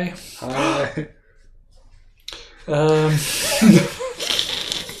 Hi. Hi.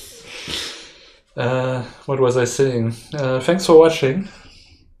 What was I saying? Thanks for watching.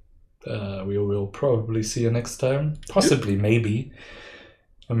 We will probably see you next time. Possibly, maybe.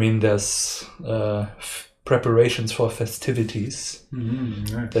 I mean, there's preparations for festivities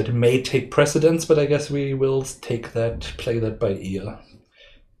Nice. that may take precedence, but I guess we will play that by ear.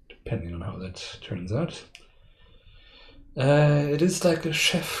 depending on how that turns out. It is like a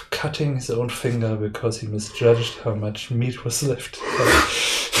chef cutting his own finger because he misjudged how much meat was left.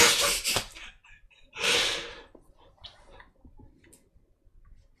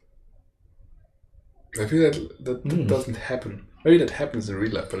 I feel that doesn't happen. Maybe that happens in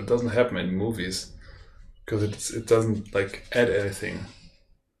real life, but it doesn't happen in movies because it doesn't like add anything.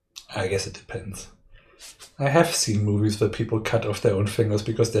 I guess it depends. I have seen movies where people cut off their own fingers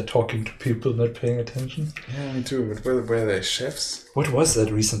because they're talking to people not paying attention. Yeah, me too. But were they chefs? What was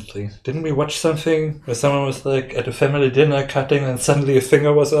that recently? Didn't we watch something where someone was like at a family dinner cutting and suddenly a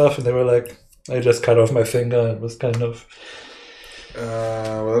finger was off and they were like, I just cut off my finger. It was kind of...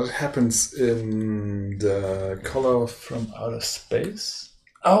 Well, it happens in The Color from Outer Space.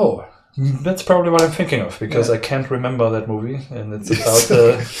 Oh, that's probably what I'm thinking of because I can't remember that movie and it's about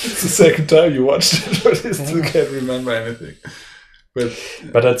the... It's the second time you watched it, but you still can't remember anything.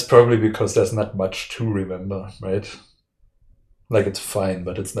 But that's probably because there's not much to remember, right? Like it's fine,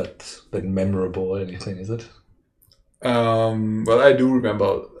 but it's not like memorable or anything, is it? Well, I do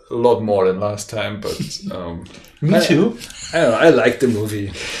remember a lot more than last time, but Me too. I don't know. I like the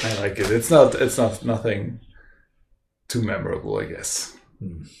movie. I like it. It's not nothing too memorable, I guess.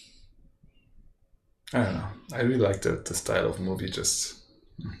 I don't know. I really like the style of movie. Just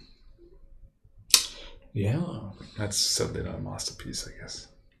that's certainly not a masterpiece, I guess.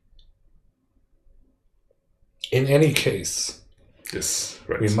 In any case, yes,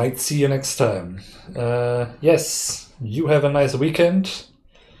 right. We might see you next time. Yes, you have a nice weekend.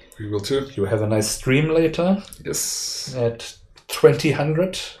 We will too. You have a nice stream later. Yes. At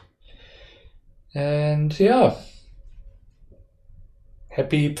 2000. And yeah.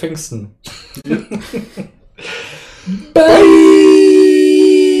 Happy Pfingsten. Bye!